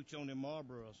loved to smooch on them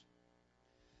Marlboros.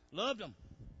 Loved them.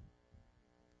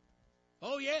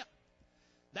 Oh, yeah.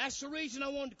 That's the reason I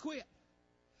wanted to quit.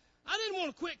 I didn't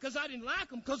want to quit because I didn't like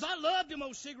them, because I loved them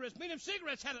old cigarettes. Me and them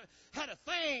cigarettes had a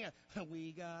thing.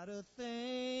 We got a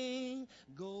thing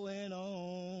going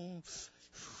on.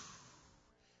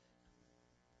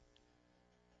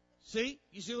 See?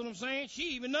 You see what I'm saying?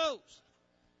 She even knows.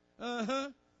 Uh-huh.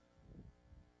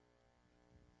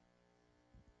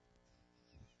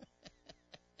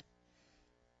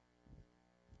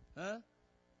 Huh?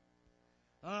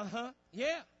 Uh-huh.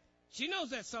 Yeah. She knows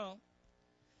that song.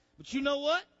 But you know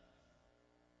what?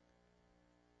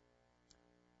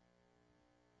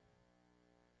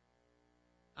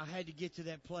 I had to get to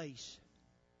that place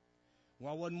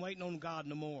where I wasn't waiting on God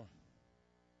no more.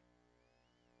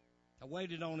 I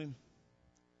waited on him.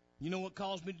 You know what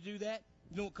caused me to do that?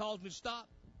 You know what caused me to stop?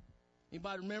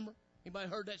 Anybody remember? Anybody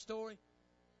heard that story?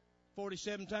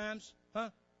 47 times? Huh?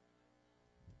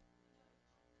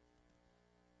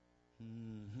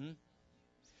 Mm-hmm.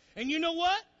 And you know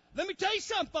what? Let me tell you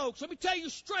something, folks. Let me tell you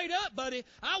straight up, buddy.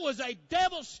 I was a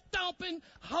devil-stomping,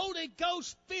 Holy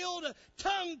Ghost-filled,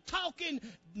 tongue-talking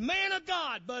man of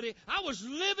God, buddy. I was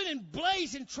living and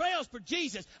blazing trails for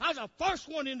Jesus. I was the first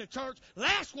one in the church,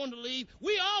 last one to leave.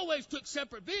 We always took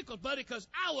separate vehicles, buddy, because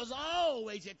I was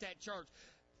always at that church.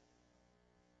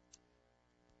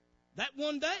 That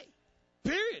one day,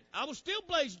 period, I was still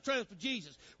blazing trails for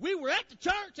Jesus. We were at the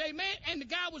church, amen, and the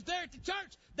guy was there at the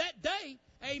church that day.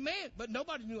 Amen. But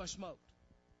nobody knew I smoked.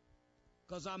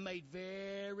 Because I made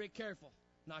very careful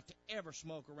not to ever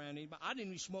smoke around anybody. I didn't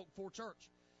even smoke before church.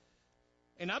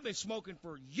 And I've been smoking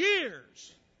for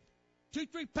years.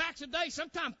 2-3 packs a day,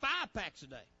 sometimes 5 packs a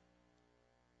day.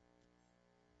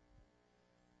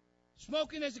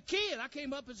 Smoking as a kid. I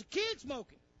came up as a kid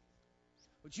smoking.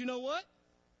 But you know what?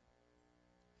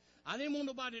 I didn't want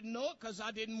nobody to know it because I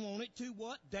didn't want it to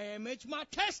what? Damage my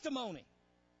testimony.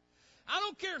 I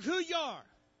don't care who you are.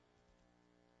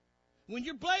 When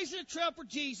you're blazing a trail for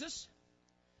Jesus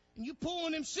and you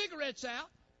pulling them cigarettes out,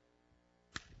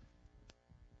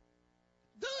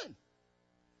 done.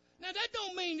 Now that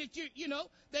don't mean that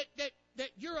that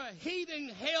you're a heathen,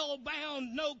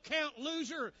 hell-bound, no-count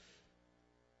loser,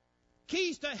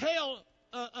 keys to hell,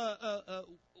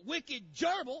 wicked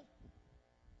gerbil.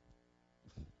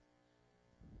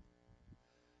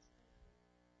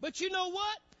 But you know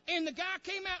what? And the guy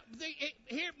came out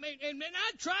here, and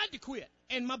I tried to quit.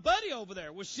 And my buddy over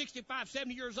there was 65,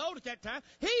 70 years old at that time.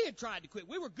 He had tried to quit.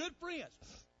 We were good friends.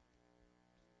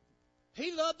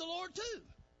 He loved the Lord too.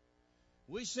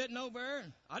 We sitting over there,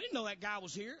 and I didn't know that guy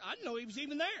was here. I didn't know he was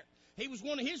even there. He was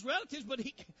one of his relatives, but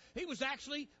he was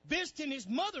actually visiting his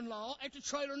mother-in-law at the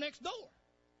trailer next door.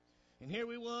 And here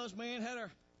we was, man,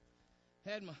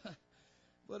 had my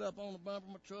foot up on the bumper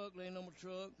of my truck, laying on my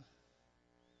truck.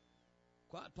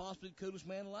 Quite possibly the coolest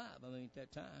man alive, I mean, at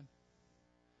that time.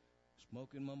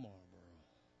 Smoking my Marlboro.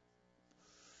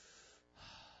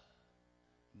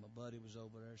 My buddy was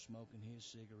over there smoking his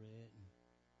cigarette and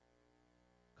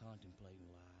contemplating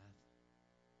life.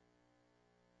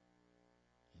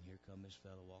 And here come this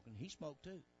fellow walking. He smoked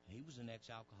too. He was an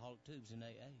ex-alcoholic too. He was in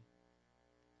AA.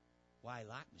 Why he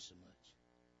liked me so much?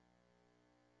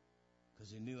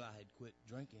 Because he knew I had quit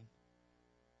drinking,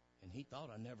 and he thought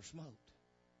I never smoked.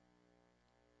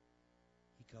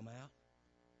 He come out,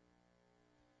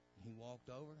 and he walked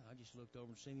over. I just looked over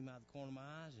and seen him out of the corner of my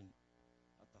eyes, and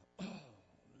I thought,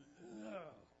 oh, no.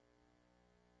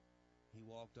 He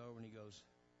walked over, and he goes,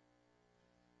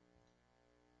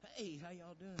 hey, how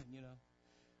y'all doing, you know?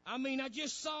 I mean, I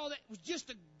just saw that. It was just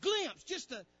a glimpse,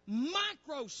 just a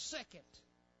microsecond.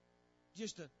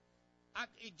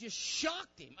 It just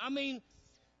shocked him. I mean,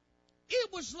 it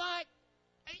was like,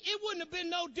 it wouldn't have been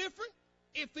no different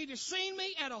if he'd have seen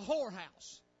me at a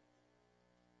whorehouse.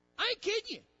 I ain't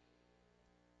kidding you.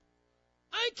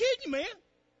 I ain't kidding you, man.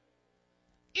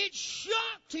 It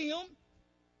shocked him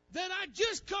that I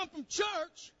just come from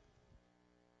church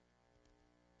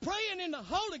praying in the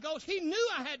Holy Ghost. He knew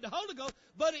I had the Holy Ghost,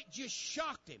 but it just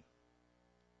shocked him.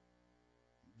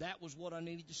 That was what I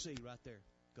needed to see right there.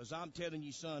 Because I'm telling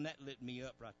you, son, that lit me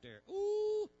up right there.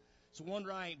 Ooh, it's a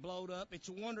wonder I ain't blowed up. It's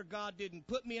a wonder God didn't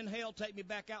put me in hell, take me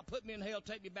back out, put me in hell,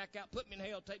 take me back out, put me in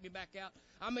hell, take me back out.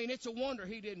 I mean, it's a wonder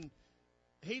he didn't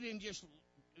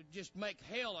just make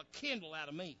hell a kindle out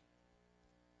of me.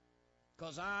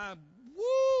 Because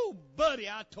buddy,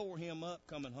 I tore him up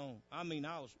coming home. I mean,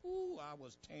 I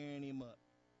was tearing him up.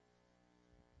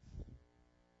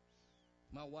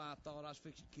 My wife thought I was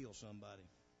fixing to kill somebody.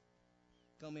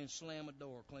 Come in, slam a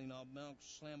door, clean off,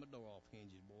 slam a door off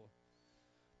hinges, boy.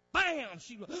 Bam!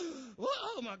 She goes,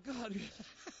 oh my God.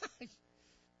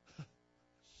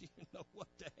 She didn't know what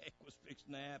the heck was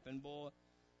fixing to happen, boy.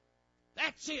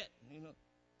 That's it. You know.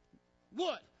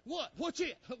 What? What's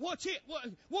it? What's it?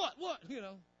 What? You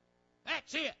know.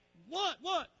 That's it.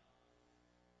 What?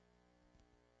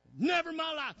 Never in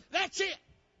my life. That's it.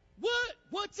 What?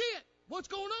 What's it? What's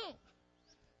going on?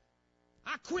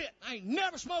 I quit. I ain't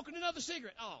never smoking another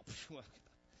cigarette. Oh, well,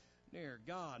 dear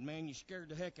God, man, you scared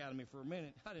the heck out of me for a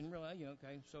minute. I didn't realize,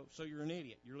 okay, so you're an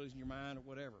idiot. You're losing your mind or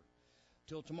whatever.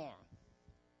 Till tomorrow,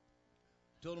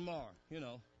 you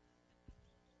know.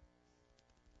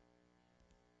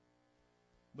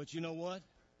 But you know what?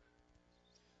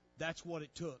 That's what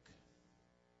it took.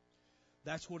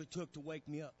 That's what it took to wake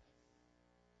me up.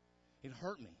 It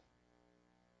hurt me.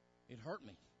 It hurt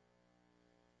me.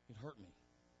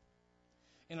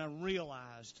 And I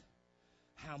realized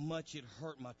how much it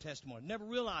hurt my testimony. Never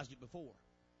realized it before.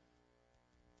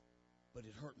 But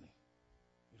it hurt me.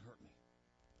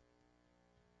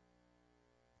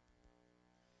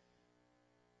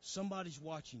 Somebody's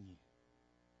watching you.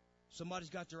 Somebody's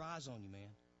got their eyes on you,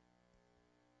 man.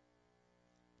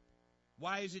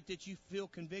 Why is it that you feel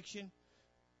conviction?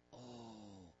 Oh,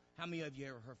 how many of you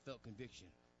ever felt conviction?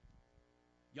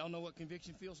 Y'all know what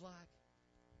conviction feels like?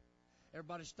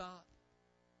 Everybody stop.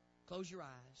 Close your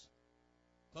eyes.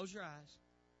 Close your eyes.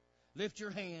 Lift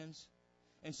your hands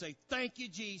and say, thank you,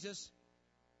 Jesus,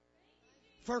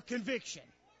 for conviction.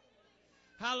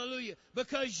 Hallelujah.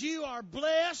 Because you are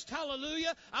blessed.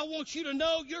 Hallelujah. I want you to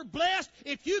know you're blessed.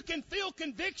 If you can feel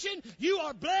conviction, you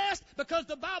are blessed, because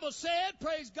the Bible said,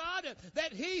 praise God,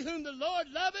 that he whom the Lord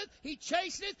loveth, he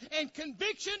chasteneth, and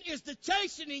conviction is the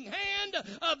chastening hand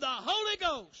of the Holy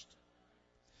Ghost.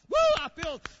 I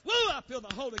feel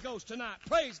the Holy Ghost tonight.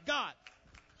 Praise God.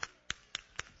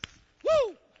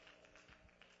 Woo!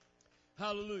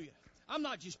 Hallelujah. I'm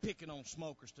not just picking on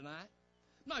smokers tonight.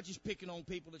 I'm not just picking on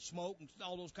people that smoke and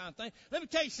all those kind of things. Let me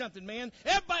tell you something, man.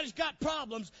 Everybody's got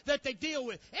problems that they deal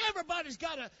with. Everybody's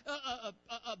got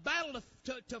a battle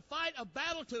to fight, a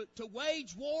battle to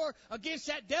wage war against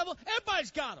that devil. Everybody's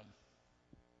got them.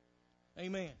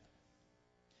 Amen.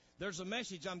 There's a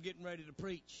message I'm getting ready to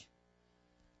preach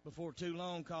before too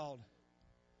long called,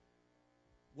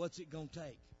 What's It Gonna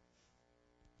Take?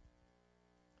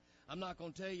 I'm not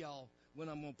going to tell y'all when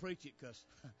I'm going to preach it, because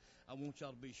I want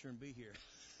y'all to be sure and be here.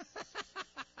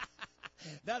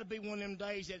 That'll be one of them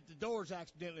days that the door's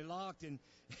accidentally locked and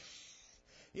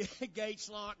gates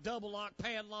locked, double locked,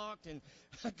 padlocked, and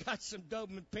I got some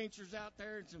Doberman pinchers out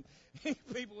there and some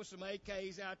people with some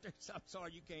AKs out there. So I'm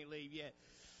sorry you can't leave yet.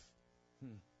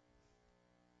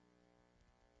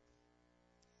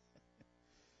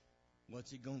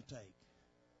 What's it going to take?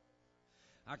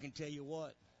 I can tell you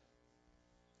what.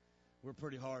 We're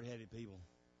pretty hard-headed people.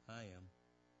 I am.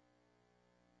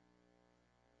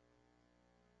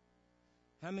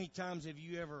 How many times have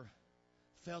you ever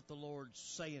felt the Lord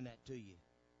saying that to you?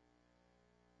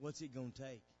 What's it going to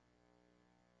take?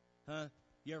 Huh?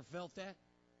 You ever felt that?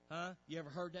 Huh? You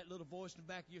ever heard that little voice in the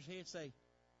back of your head say,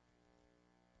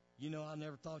 you know, I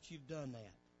never thought you'd done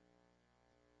that.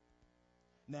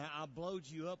 Now, I blowed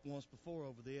you up once before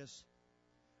over this.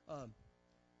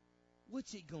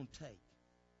 What's it going to take?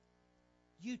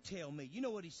 You tell me. You know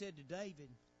what he said to David?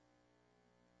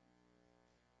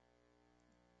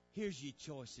 Here's your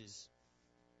choices.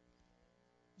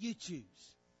 You choose.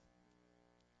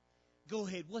 Go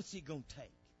ahead. What's it going to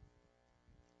take?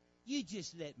 You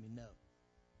just let me know.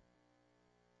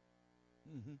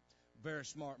 Very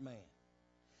smart man.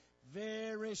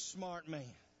 Very smart man.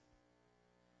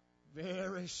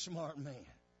 Very smart man.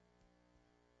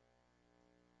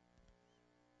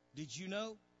 Did you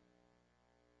know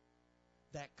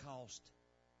that cost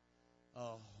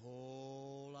a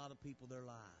whole lot of people their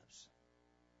lives?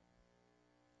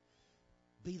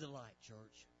 Be the light,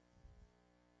 church.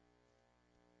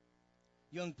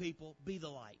 Young people, be the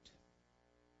light.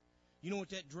 You know what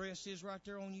that dress is right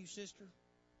there on you, sister?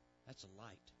 That's a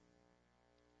light.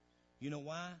 You know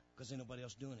why? Because ain't nobody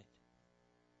else doing it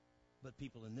but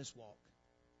people in this walk.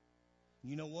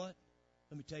 You know what?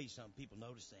 Let me tell you something. People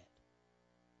notice that.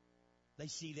 They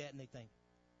see that and they think,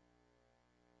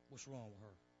 what's wrong with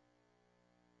her?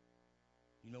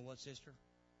 You know what, sister?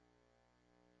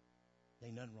 There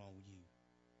ain't nothing wrong with you.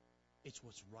 It's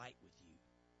what's right with you.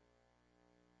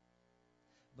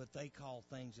 But they call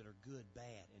things that are good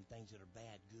bad and things that are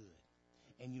bad good.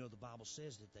 And you know the Bible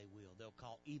says that they will. They'll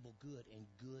call evil good and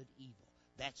good evil.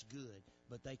 That's good,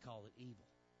 but they call it evil.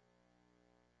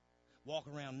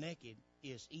 Walking around naked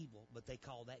is evil, but they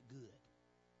call that good.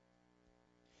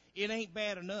 It ain't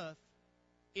bad enough.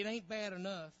 It ain't bad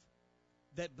enough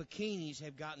that bikinis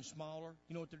have gotten smaller.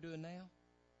 You know what they're doing now?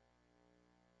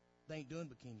 They ain't doing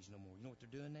bikinis no more. You know what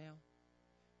they're doing now?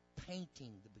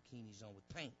 Painting the bikinis on with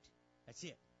paint. That's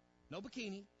it. No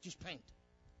bikini, just paint.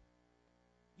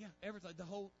 Yeah, everything.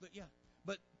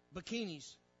 But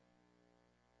bikinis.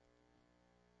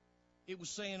 It was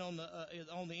saying on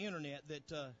the internet that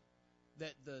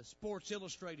the Sports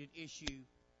Illustrated issue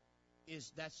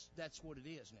is that's what it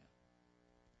is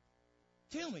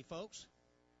now. Tell me, folks.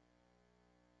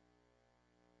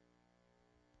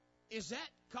 Is that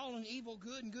calling evil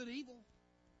good and good evil?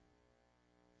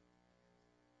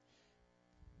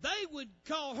 They would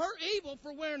call her evil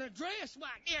for wearing a dress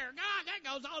like, dear God, that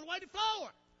goes all the way to the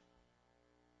floor.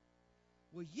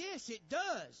 Well, yes, it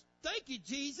does. Thank you,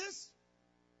 Jesus.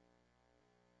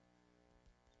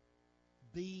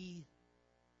 Be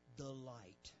the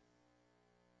light.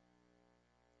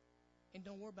 And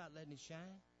don't worry about letting it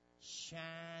shine.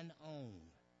 Shine on.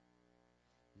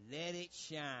 Let it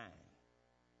shine.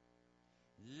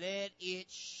 Let it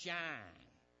shine.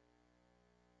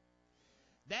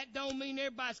 That don't mean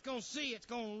everybody's going to see it. It's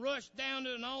going to rush down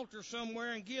to an altar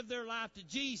somewhere and give their life to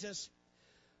Jesus.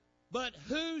 But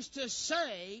who's to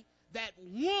say that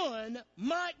one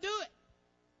might do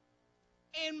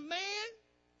it? And man,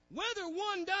 whether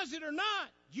one does it or not,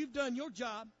 you've done your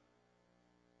job.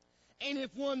 And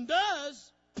if one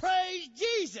does, praise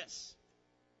Jesus.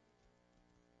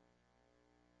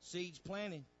 Seeds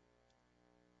planted.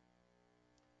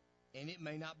 And it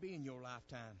may not be in your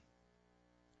lifetime.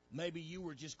 Maybe you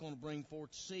were just going to bring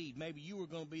forth seed. Maybe you were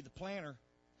going to be the planter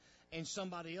and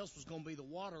somebody else was going to be the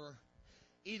waterer.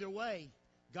 Either way,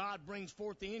 God brings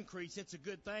forth the increase. It's a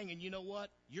good thing. And you know what?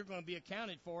 You're going to be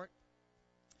accounted for it.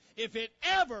 If it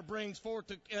ever brings forth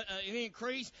an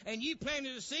increase and you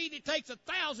planted a seed, it takes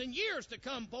 1,000 years to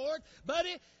come forward. But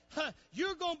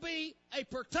you're going to be a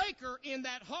partaker in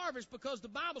that harvest because the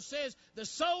Bible says the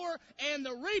sower and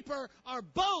the reaper are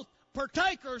both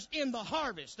partakers in the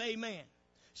harvest. Amen.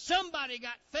 Somebody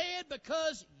got fed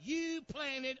because you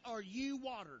planted or you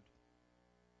watered.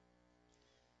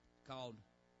 Called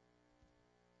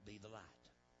Be the Light.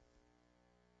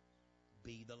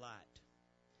 Be the light.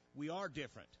 We are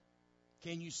different.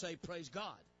 Can you say praise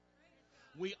God?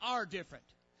 We are different.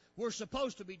 We're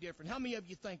supposed to be different. How many of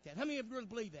you think that? How many of you really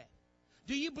believe that?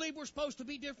 Do you believe we're supposed to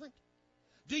be different?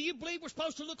 Do you believe we're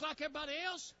supposed to look like everybody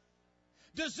else?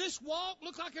 Does this walk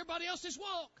look like everybody else's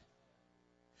walk?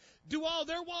 Do all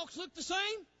their walks look the same?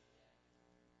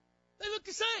 They look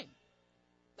the same.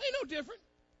 They ain't no different.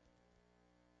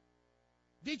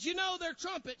 Did you know their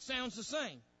trumpet sounds the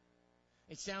same?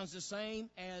 It sounds the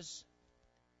same as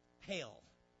hell.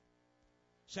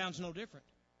 Sounds no different.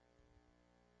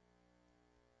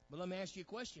 But let me ask you a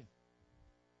question.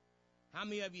 How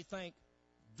many of you think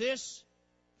this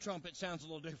trumpet sounds a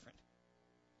little different?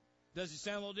 Does it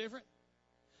sound a little different?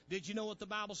 Did you know what the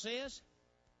Bible says?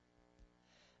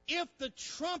 If the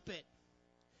trumpet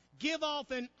give off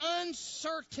an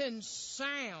uncertain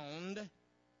sound,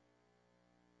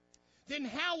 then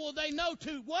how will they know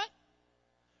to what?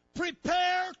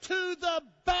 Prepare to the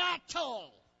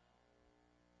battle.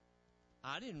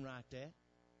 I didn't write that.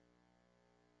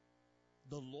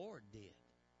 The Lord did.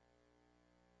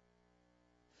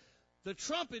 The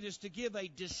trumpet is to give a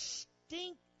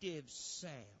distinctive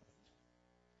sound.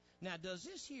 Now, does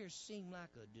this here seem like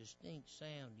a distinct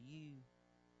sound to you?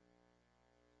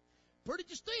 Pretty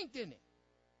distinct, isn't it?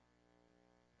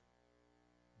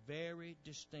 Very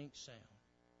distinct sound.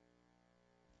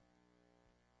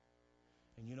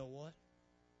 And you know what?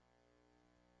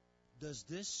 Does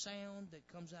this sound that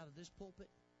comes out of this pulpit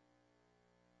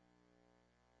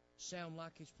sound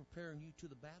like it's preparing you to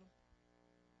the battle?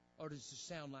 Or does it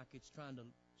sound like it's trying to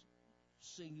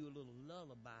sing you a little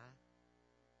lullaby?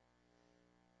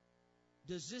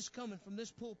 Does this coming from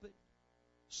this pulpit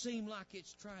seem like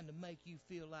it's trying to make you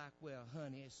feel like, well,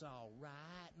 honey, it's all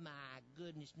right. My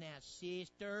goodness, now,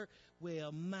 sister,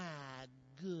 well, my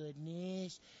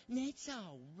goodness, now, it's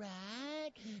all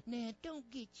right. Now, don't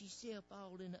get yourself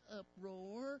all in an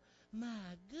uproar.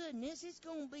 My goodness, it's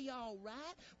going to be all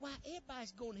right. Why,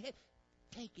 everybody's going to heaven.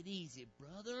 Take it easy,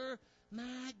 brother.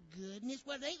 My goodness.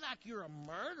 Well, it ain't like you're a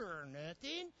murderer or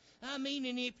nothing. I mean,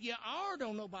 and if you are,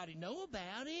 don't nobody know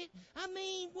about it. I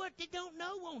mean, what they don't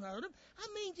know won't hurt them. I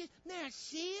mean, just, now,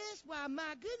 sis, why,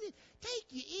 my goodness,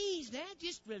 take it easy now.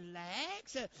 Just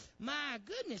relax. My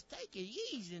goodness, take it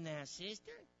easy now,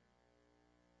 sister.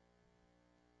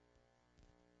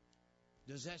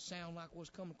 Does that sound like what's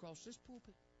coming across this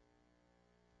pulpit?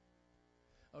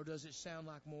 Or does it sound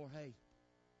like more, hey,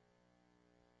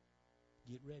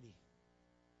 get ready.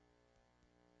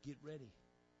 Get ready.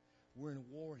 We're in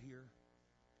a war here.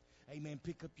 Amen.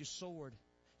 Pick up your sword.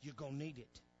 You're going to need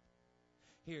it.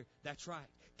 Here, that's right.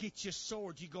 Get your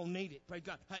sword. You're going to need it. Praise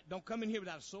God. Hey, don't come in here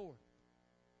without a sword.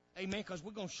 Amen. Because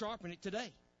we're going to sharpen it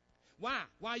today. Why?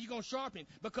 Why are you going to sharpen it?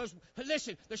 Because,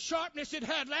 listen, the sharpness it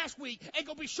had last week ain't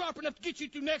going to be sharp enough to get you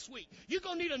through next week. You're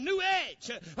going to need a new edge.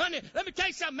 Honey, let me tell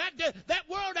you something. That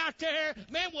world out there,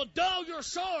 man, will dull your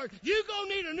sword. You're going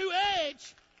to need a new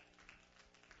edge.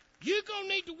 You're going to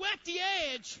need to wet the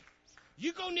edge.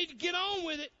 You're going to need to get on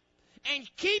with it and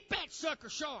keep that sucker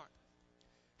sharp.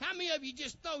 How many of you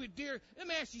just throw your deer? Let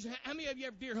me ask you, how many of you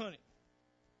ever deer hunted?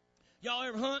 Y'all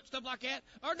ever hunt, stuff like that?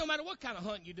 Or no matter what kind of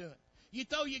hunting you're doing. You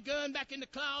throw your gun back in the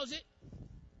closet.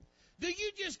 Do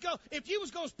you just go, if you was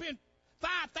going to spend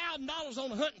 $5,000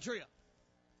 on a hunting trip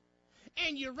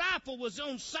and your rifle was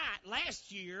on sight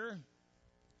last year,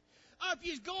 or if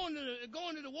you was going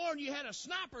to the war and you had a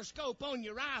sniper scope on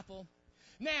your rifle,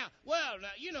 Now, well,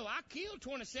 I killed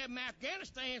 27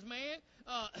 Afghanistans, man.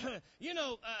 I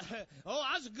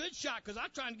was a good shot because I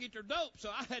was trying to get their dope,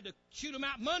 so I had to shoot them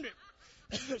out from under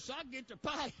it. So I get their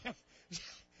pipe.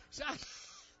 so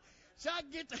I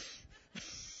get the...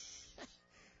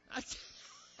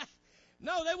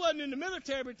 No, they wasn't in the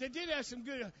military, but they did have some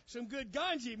good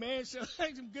ganji, man. So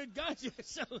some good ganji.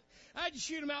 So I had to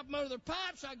shoot them out from under their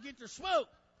pipes so I could get their smoke.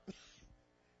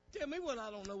 Tell me what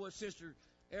I don't know what Sister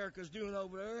Erica's doing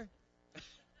over there.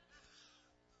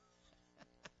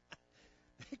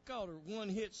 They called her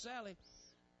one-hit Sally.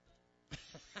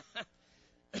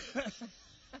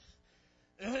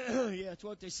 Yeah, that's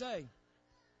what they say.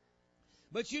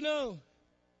 But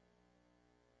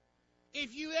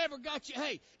if you ever got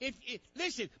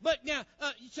listen, but now,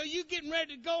 so you getting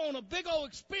ready to go on a big old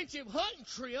expensive hunting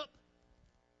trip.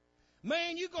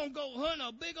 Man, you going to go hunt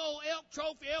a big old elk,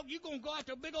 trophy elk. You going to go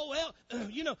after a big old elk,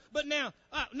 but now,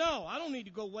 no, I don't need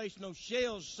to go waste no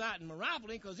shells sighting my rifle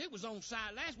because it was on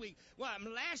sight last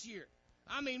year.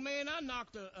 I mean, man, I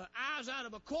knocked the eyes out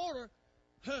of a quarter.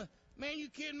 Man, you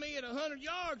kidding me at 100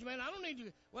 yards, man. I don't need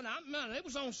to, it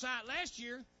was on sight last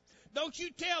year. Don't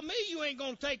you tell me you ain't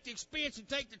going to take the expense and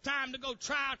take the time to go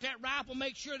try out that rifle,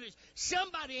 make sure that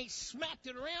somebody ain't smacked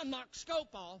it around, knocked the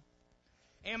scope off.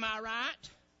 Am I right?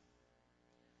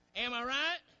 Am I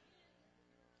right?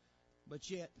 But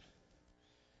yet,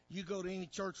 you go to any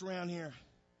church around here,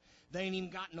 they ain't even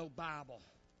got no Bible.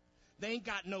 They ain't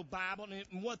got no Bible.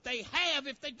 And what they have,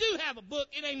 if they do have a book,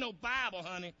 it ain't no Bible,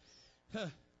 honey.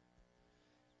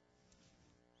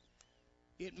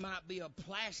 It might be a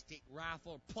plastic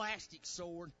rifle, a plastic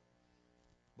sword,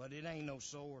 but it ain't no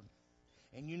sword.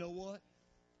 And you know what?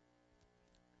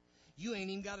 You ain't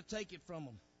even got to take it from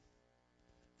them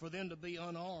for them to be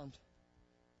unarmed.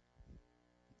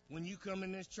 When you come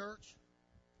in this church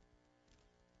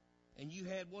and you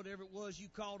had whatever it was you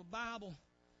called a Bible,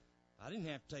 I didn't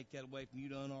have to take that away from you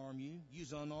to unarm you. You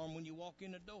was unarmed when you walk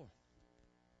in the door.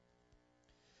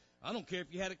 I don't care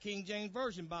if you had a King James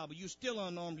Version Bible. You still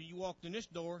unarmed when you walked in this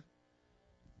door.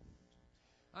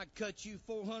 I'd cut you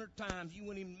 400 times. You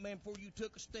wouldn't even, man, before you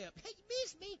took a step. Hey, you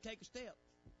missed me. Take a step.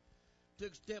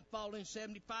 Took a step, fall in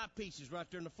 75 pieces right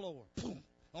there on the floor. Boom.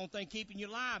 Only thing keeping you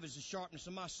alive is the sharpness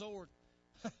of my sword.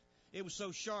 It was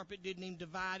so sharp it didn't even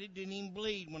divide. It didn't even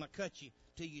bleed when I cut you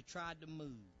till you tried to move.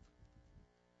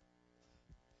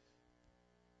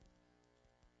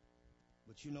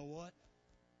 But you know what?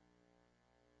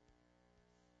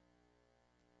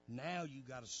 Now you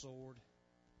got a sword.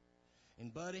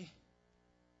 And buddy,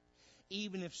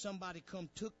 even if somebody come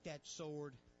took that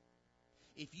sword,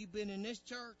 if you've been in this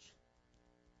church,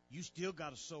 you still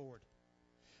got a sword.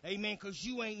 Amen, because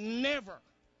you ain't never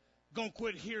going to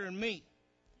quit hearing me.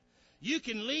 You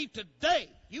can leave today.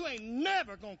 You ain't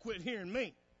never going to quit hearing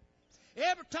me.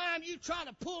 Every time you try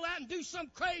to pull out and do some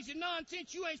crazy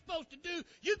nonsense you ain't supposed to do,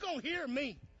 you're going to hear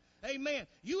me. Amen.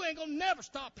 You ain't going to never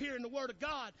stop hearing the Word of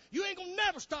God. You ain't going to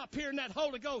never stop hearing that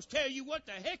Holy Ghost tell you what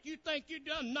the heck you think you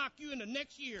done, knock you in the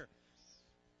next year.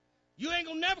 You ain't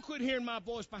going to never quit hearing my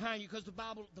voice behind you because the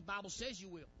Bible says you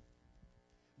will.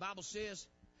 The Bible says,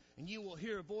 and you will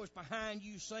hear a voice behind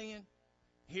you saying,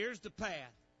 here's the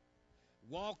path.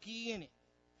 Walk ye in it.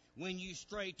 When you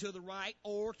stray to the right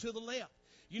or to the left.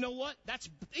 You know what? That's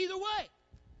either way.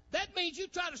 That means you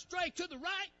try to stray to the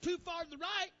right, too far to the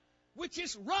right, which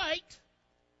is right,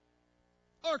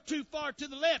 or too far to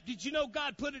the left. Did you know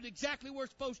God put it exactly where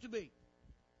it's supposed to be?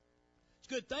 It's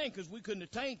a good thing because we couldn't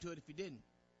attain to it if He didn't.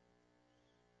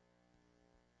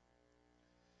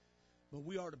 But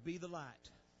we are to be the light.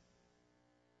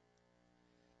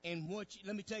 And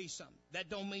let me tell you something. That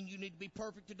don't mean you need to be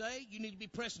perfect today. You need to be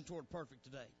pressing toward perfect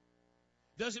today.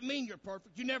 Doesn't mean you're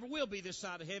perfect. You never will be this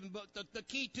side of heaven. But the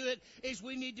key to it is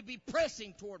we need to be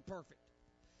pressing toward perfect.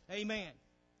 Amen.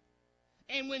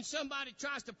 And when somebody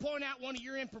tries to point out one of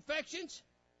your imperfections,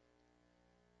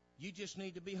 you just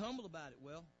need to be humble about it.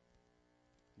 Well,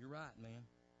 you're right, man.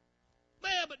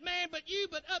 Well, but man, but you,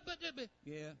 but.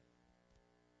 Yeah.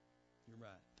 You're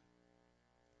right.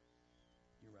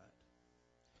 You're right.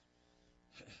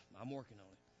 I'm working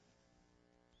on it.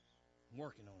 I'm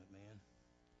working on it, man.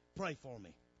 Pray for me.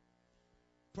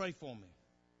 Pray for me.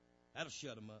 That'll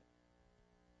shut them up.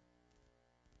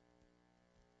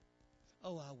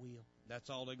 Oh, I will. That's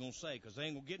all they're going to say because they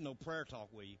ain't going to get no prayer talk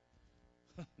with you.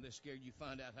 They're scared you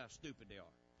find out how stupid they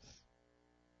are.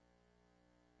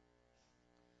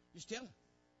 Just tell them.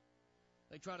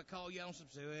 They try to call you on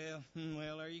something. Say,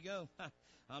 well, there you go.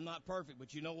 I'm not perfect,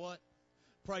 but you know what?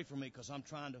 Pray for me because I'm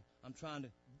trying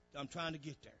to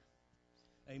get there.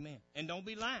 Amen. And don't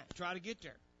be lying. Try to get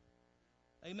there.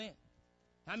 Amen.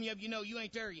 How many of you know you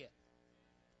ain't there yet?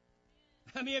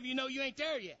 How many of you know you ain't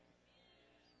there yet?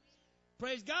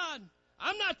 Praise God.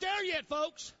 I'm not there yet,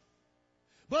 folks.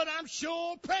 But I'm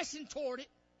sure pressing toward it.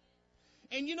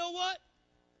 And you know what?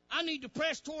 I need to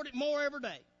press toward it more every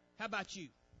day. How about you?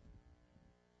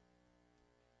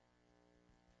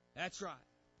 That's right.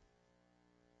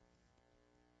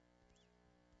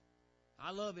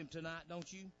 I love him tonight,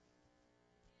 don't you?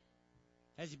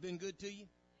 Has he been good to you?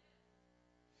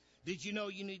 Did you know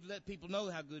you need to let people know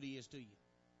how good he is to you?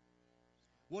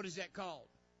 What is that called?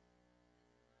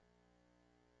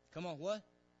 Come on, what?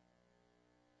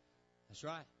 That's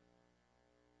right.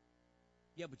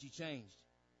 Yeah, but you changed.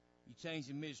 You changed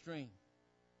in midstream.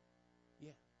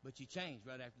 Yeah, but you changed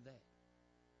right after that.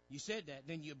 You said that,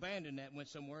 then you abandoned that and went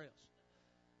somewhere else.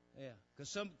 Yeah,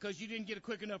 because you didn't get a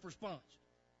quick enough response.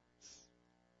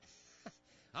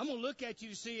 I'm going to look at you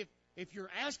to see if you're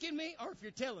asking me or if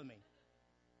you're telling me.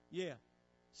 Yeah,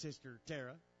 Sister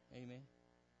Tara. Amen.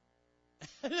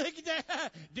 Look at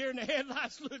that. Deer in the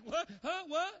headlights. Look, what? Huh?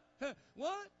 What? Huh?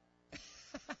 What?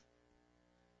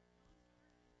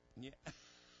 Yeah.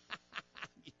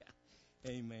 Yeah.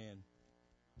 Amen.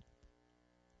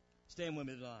 Stand with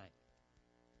me tonight.